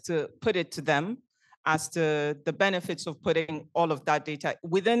 how best to put it to them as to the benefits of putting all of that data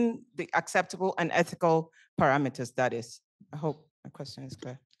within the acceptable and ethical parameters, that is. I hope my question is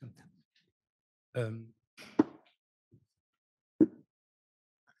clear. I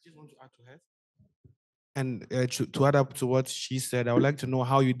just want to add to her. And to add up to what she said, I would like to know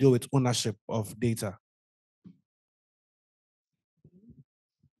how you deal with ownership of data.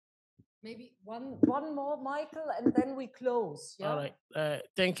 Maybe one more, Michael, and then we close. Yeah? All right,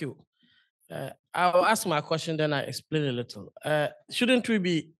 thank you. I'll ask my question, then I explain a little. Shouldn't we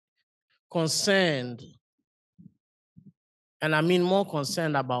be concerned, and I mean more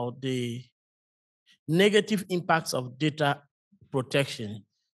concerned about the negative impacts of data protection,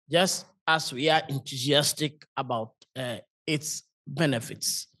 just as we are enthusiastic about its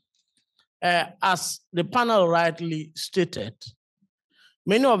benefits? As the panel rightly stated,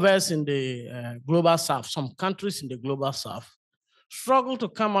 many of us in the global south, some countries in the global south, struggle to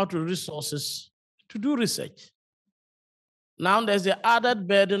come out with resources to do research. Now there's the added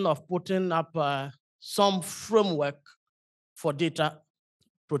burden of putting up some framework for data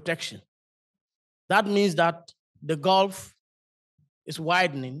protection. That means that the gulf is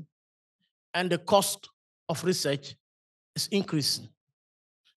widening and the cost of research is increasing.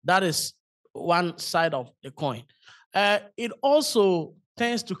 That is one side of the coin. It also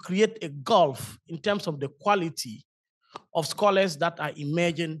tends to create a gulf in terms of the quality of scholars that are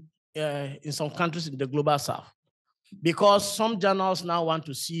emerging in some countries in the global south. Because some journals now want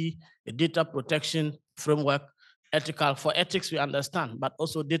to see a data protection framework, ethical. For ethics, we understand, but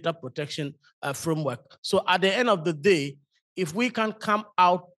also data protection framework. So at the end of the day, if we can come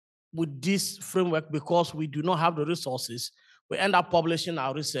out with this framework because we do not have the resources, we end up publishing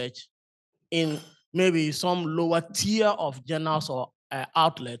our research in maybe some lower tier of journals or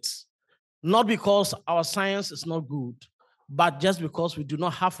outlets, not because our science is not good, but just because we do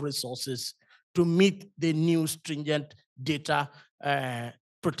not have resources to meet the new stringent data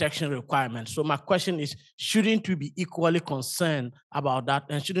protection requirements. So my question is, shouldn't we be equally concerned about that,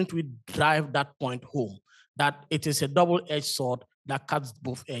 and shouldn't we drive that point home, that it is a double-edged sword that cuts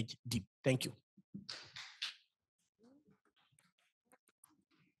both edges deep? Thank you.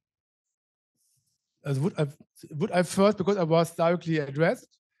 Would I first, because I was directly addressed,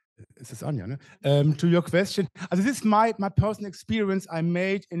 this is Anja, to your question. This is my personal experience I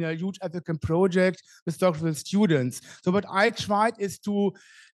made in a huge ethical project with doctoral students. So what I tried is to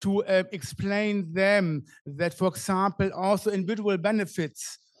explain them that, for example, also individual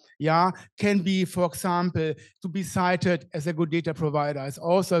benefits, yeah, can be, for example, to be cited as a good data provider. It's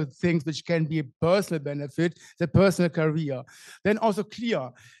also things which can be a personal benefit, the personal career. Then also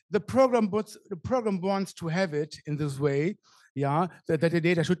clear, the program wants to have it in this way, yeah, that the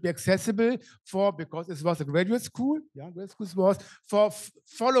data should be accessible for, because it was a graduate school, yeah, graduate schools was for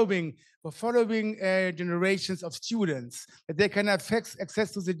following generations of students, that they can have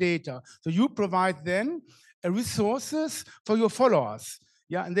access to the data. So you provide then resources for your followers.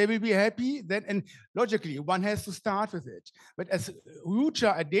 Yeah, and they will be happy then, and logically, one has to start with it. But as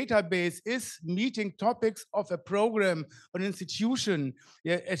richer a database is meeting topics of a program or an institution,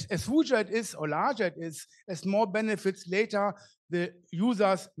 yeah, as richer it is or larger it is, as more benefits later the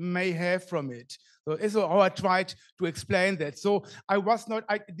users may have from it. So this is how I tried to explain that. So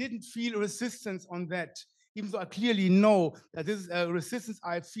I didn't feel resistance on that, even though I clearly know that this is a resistance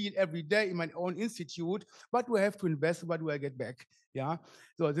I feel every day in my own institute, but we have to invest, what do I get back? Yeah,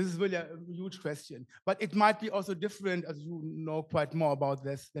 so this is really a huge question, but it might be also different, as you know quite more about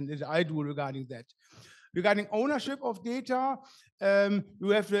this than I do regarding that. Regarding ownership of data, you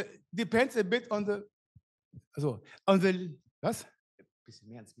have to, depends a bit on the, was?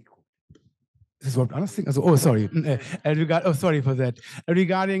 This is what honest thing. Oh, sorry. Sorry for that.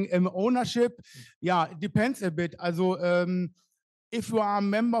 Regarding ownership, yeah, it depends a bit. If you are a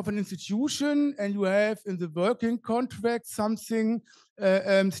member of an institution and you have in the working contract something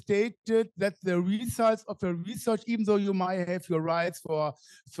stated that the results of your research, even though you might have your rights for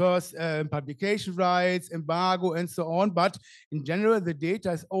first publication rights, embargo, and so on, but in general, the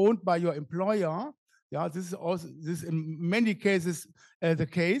data is owned by your employer. Yeah, this is in many cases the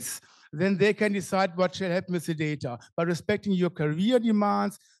case. Then they can decide what shall happen with the data by respecting your career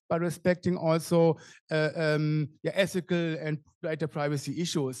demands, by respecting also your ethical and data privacy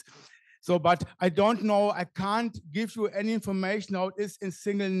issues. So, but I don't know, I can't give you any information how it is in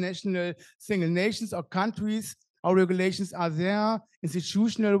single nations or countries. Our regulations are there,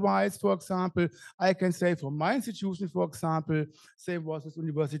 institutional-wise, for example. I can say for my institution, for example, same was with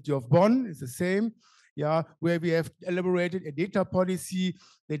University of Bonn, it's the same. Yeah, where we have elaborated a data policy.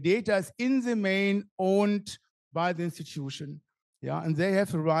 The data is in the main owned by the institution. Yeah, and they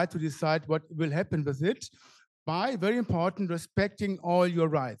have the right to decide what will happen with it by, very important, respecting all your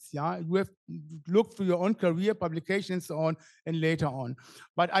rights. Yeah, you have looked through your own career, publications, and so on, and later on.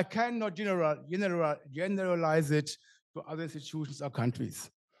 But I cannot generalize it to other institutions or countries.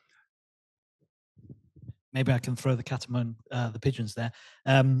 Maybe I can throw the cat among the pigeons there.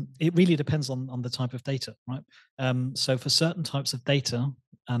 It really depends on the type of data, right? So for certain types of data,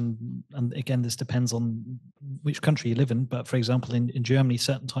 and again, this depends on which country you live in, but for example, in Germany,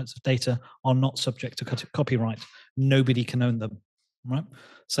 certain types of data are not subject to copyright. Nobody can own them, right?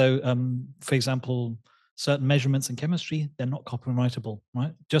 So for example, certain measurements in chemistry, they're not copyrightable,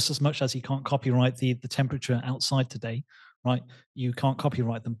 right? Just as much as you can't copyright the temperature outside today, right? You can't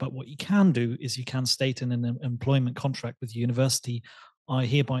copyright them, but what you can do is you can state in an employment contract with the university, I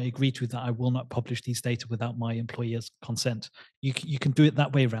hereby agree to that I will not publish these data without my employer's consent. You can do it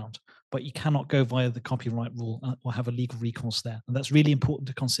that way around, but you cannot go via the copyright rule or have a legal recourse there. And that's really important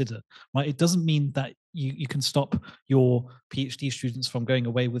to consider, right? It doesn't mean that you can stop your PhD students from going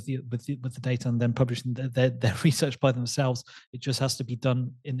away with the data and then publishing their research by themselves. It just has to be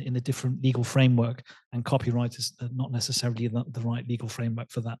done in a different legal framework, and copyright is not necessarily the right legal framework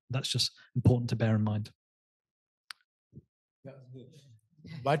for that. That's just important to bear in mind.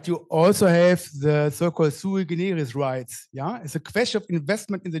 But you also have the so-called sui generis rights. Yeah, it's a question of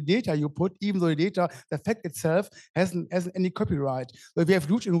investment in the data you put, even though the data, the fact itself, hasn't any copyright. So if you have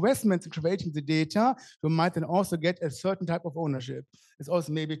huge investments in creating the data, you might then also get a certain type of ownership. It's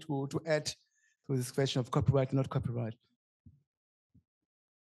also maybe to add to this question of copyright and not copyright.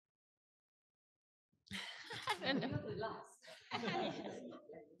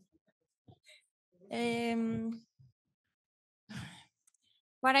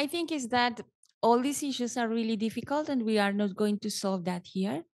 What I think is that all these issues are really difficult and we are not going to solve that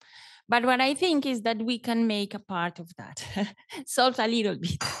here. But what I think is that we can make a part of that, solve a little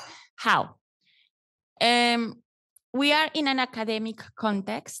bit. How? We are in an academic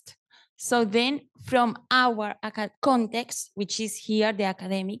context. So then from our context, which is here, the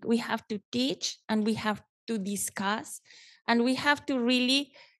academic, we have to teach and we have to discuss and we have to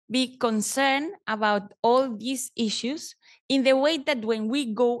really be concerned about all these issues in the way that when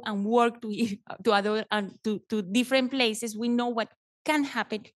we go and work to different places, we know what can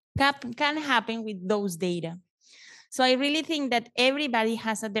happen with those data. So I really think that everybody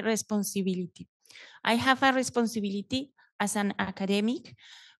has the responsibility. I have a responsibility as an academic,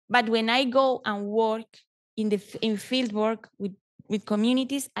 but when I go and work in field work with with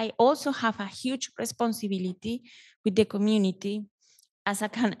communities, I also have a huge responsibility with the community as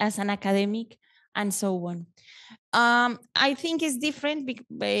an academic and so on. I think it's different.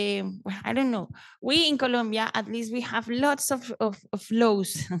 I don't know. We in Colombia, at least, we have lots of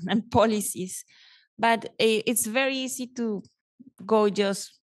laws and policies, but it's very easy to go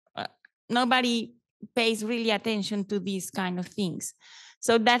just, nobody pays really attention to these kind of things.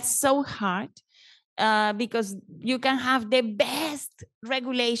 So that's so hard because you can have the best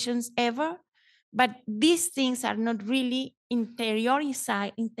regulations ever, but these things are not really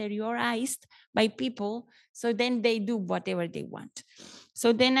interiorized by people. So then they do whatever they want.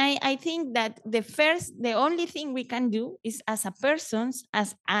 So then I think that the only thing we can do is as a persons,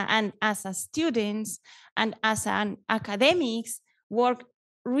 as a students, and as an academics, work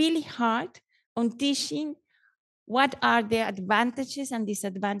really hard on teaching what are the advantages and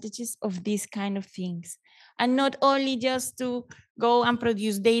disadvantages of these kind of things. And not only just to go and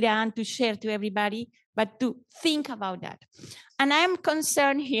produce data and to share to everybody, but to think about that. And I am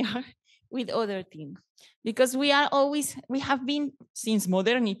concerned here with other things, because we have been since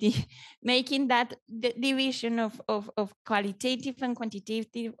modernity making that division of qualitative and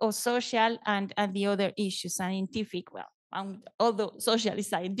quantitative, or social and the other issues, scientific. Well, although social is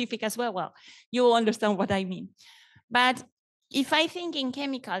scientific as well, you understand what I mean. But if I think in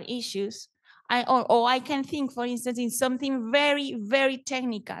chemical issues, or I can think, for instance, in something very, very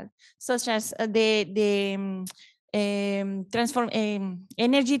technical, such as energy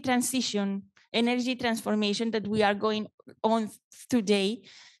transformation that we are going on today,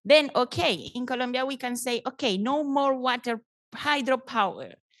 then okay, in Colombia we can say, okay, no more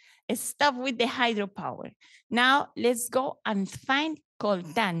hydropower. Stop with the hydropower. Now let's go and find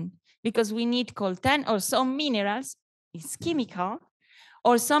coltan, because we need coltan or some minerals, it's chemical,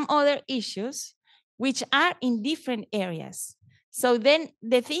 or some other issues which are in different areas. So then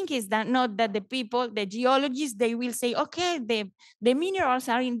the thing is that not that the people, the geologists, they will say, okay, the minerals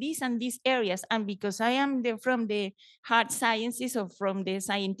are in these and these areas. And because I am from the hard sciences or from the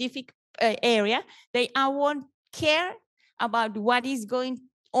scientific area, I won't care about what is going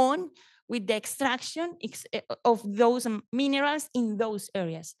on with the extraction of those minerals in those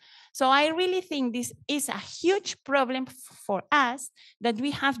areas. So I really think this is a huge problem for us, that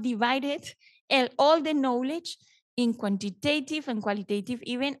we have divided all the knowledge in quantitative and qualitative.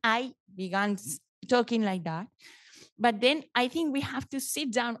 Even I began talking like that. But then I think we have to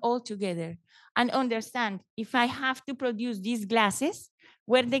sit down all together and understand, if I have to produce these glasses,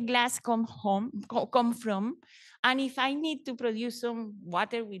 where the glass come from, and if I need to produce some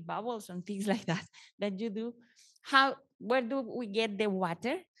water with bubbles and things like that you do, where do we get the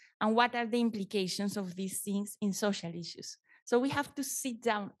water, and what are the implications of these things in social issues? So we have to sit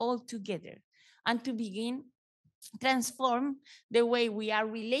down all together and to begin transform the way we are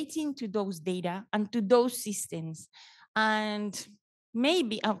relating to those data and to those systems. And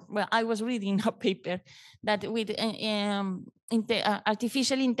maybe, well, I was reading a paper that with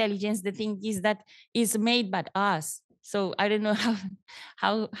artificial intelligence, the thing is that is made by us. So I don't know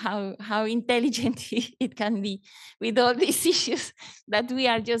how intelligent it can be with all these issues that we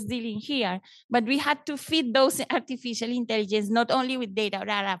are just dealing here. But we had to feed those artificial intelligence not only with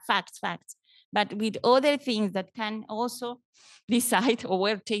data, facts, but with other things that can also decide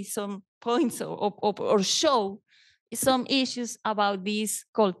or take some points or show some issues about these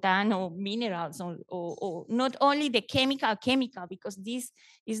coltan or minerals, or not only the chemical, because this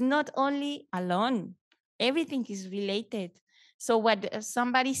is not only alone, everything is related. So what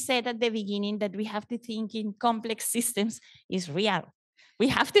somebody said at the beginning, that we have to think in complex systems, is real. We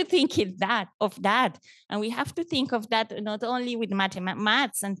have to think of that. And we have to think of that not only with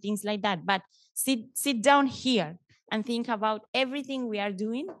maths and things like that, but sit down here and think about everything we are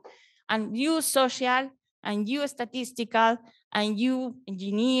doing, and you social, and you statistical, and you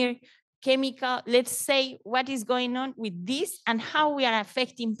engineer, chemical. Let's say what is going on with this and how we are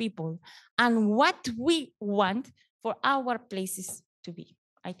affecting people and what we want for our places to be.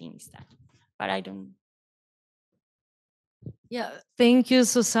 I think it's that, but I don't. Yeah, thank you,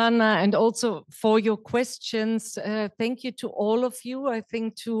 Susana, and also for your questions. Thank you to all of you. I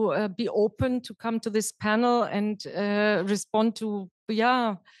think to be open to come to this panel and respond to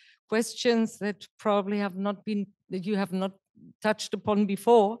questions that probably you have not touched upon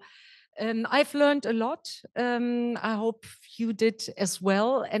before. I've learned a lot. I hope you did as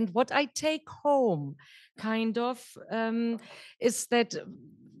well. And what I take home kind of is that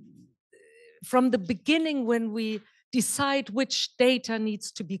from the beginning, when we decide which data needs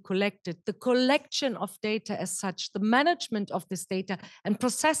to be collected, the collection of data as such, the management of this data and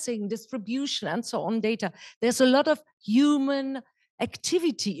processing, distribution, and so on data, there's a lot of human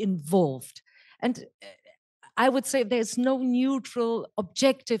activity involved. And I would say there's no neutral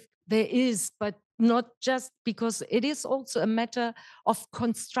objective. There is, but not just, because it is also a matter of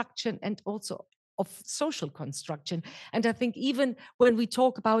construction and also of social construction. And I think even when we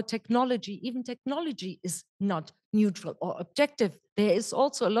talk about technology, even technology is not neutral or objective. There is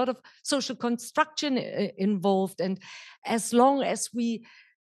also a lot of social construction involved. And as long as we,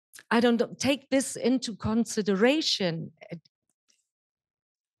 I don't know, take this into consideration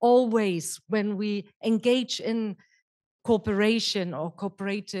always when we engage in cooperation or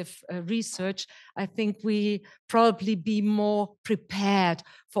cooperative research, I think we probably be more prepared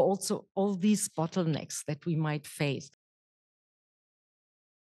for also all these bottlenecks that we might face.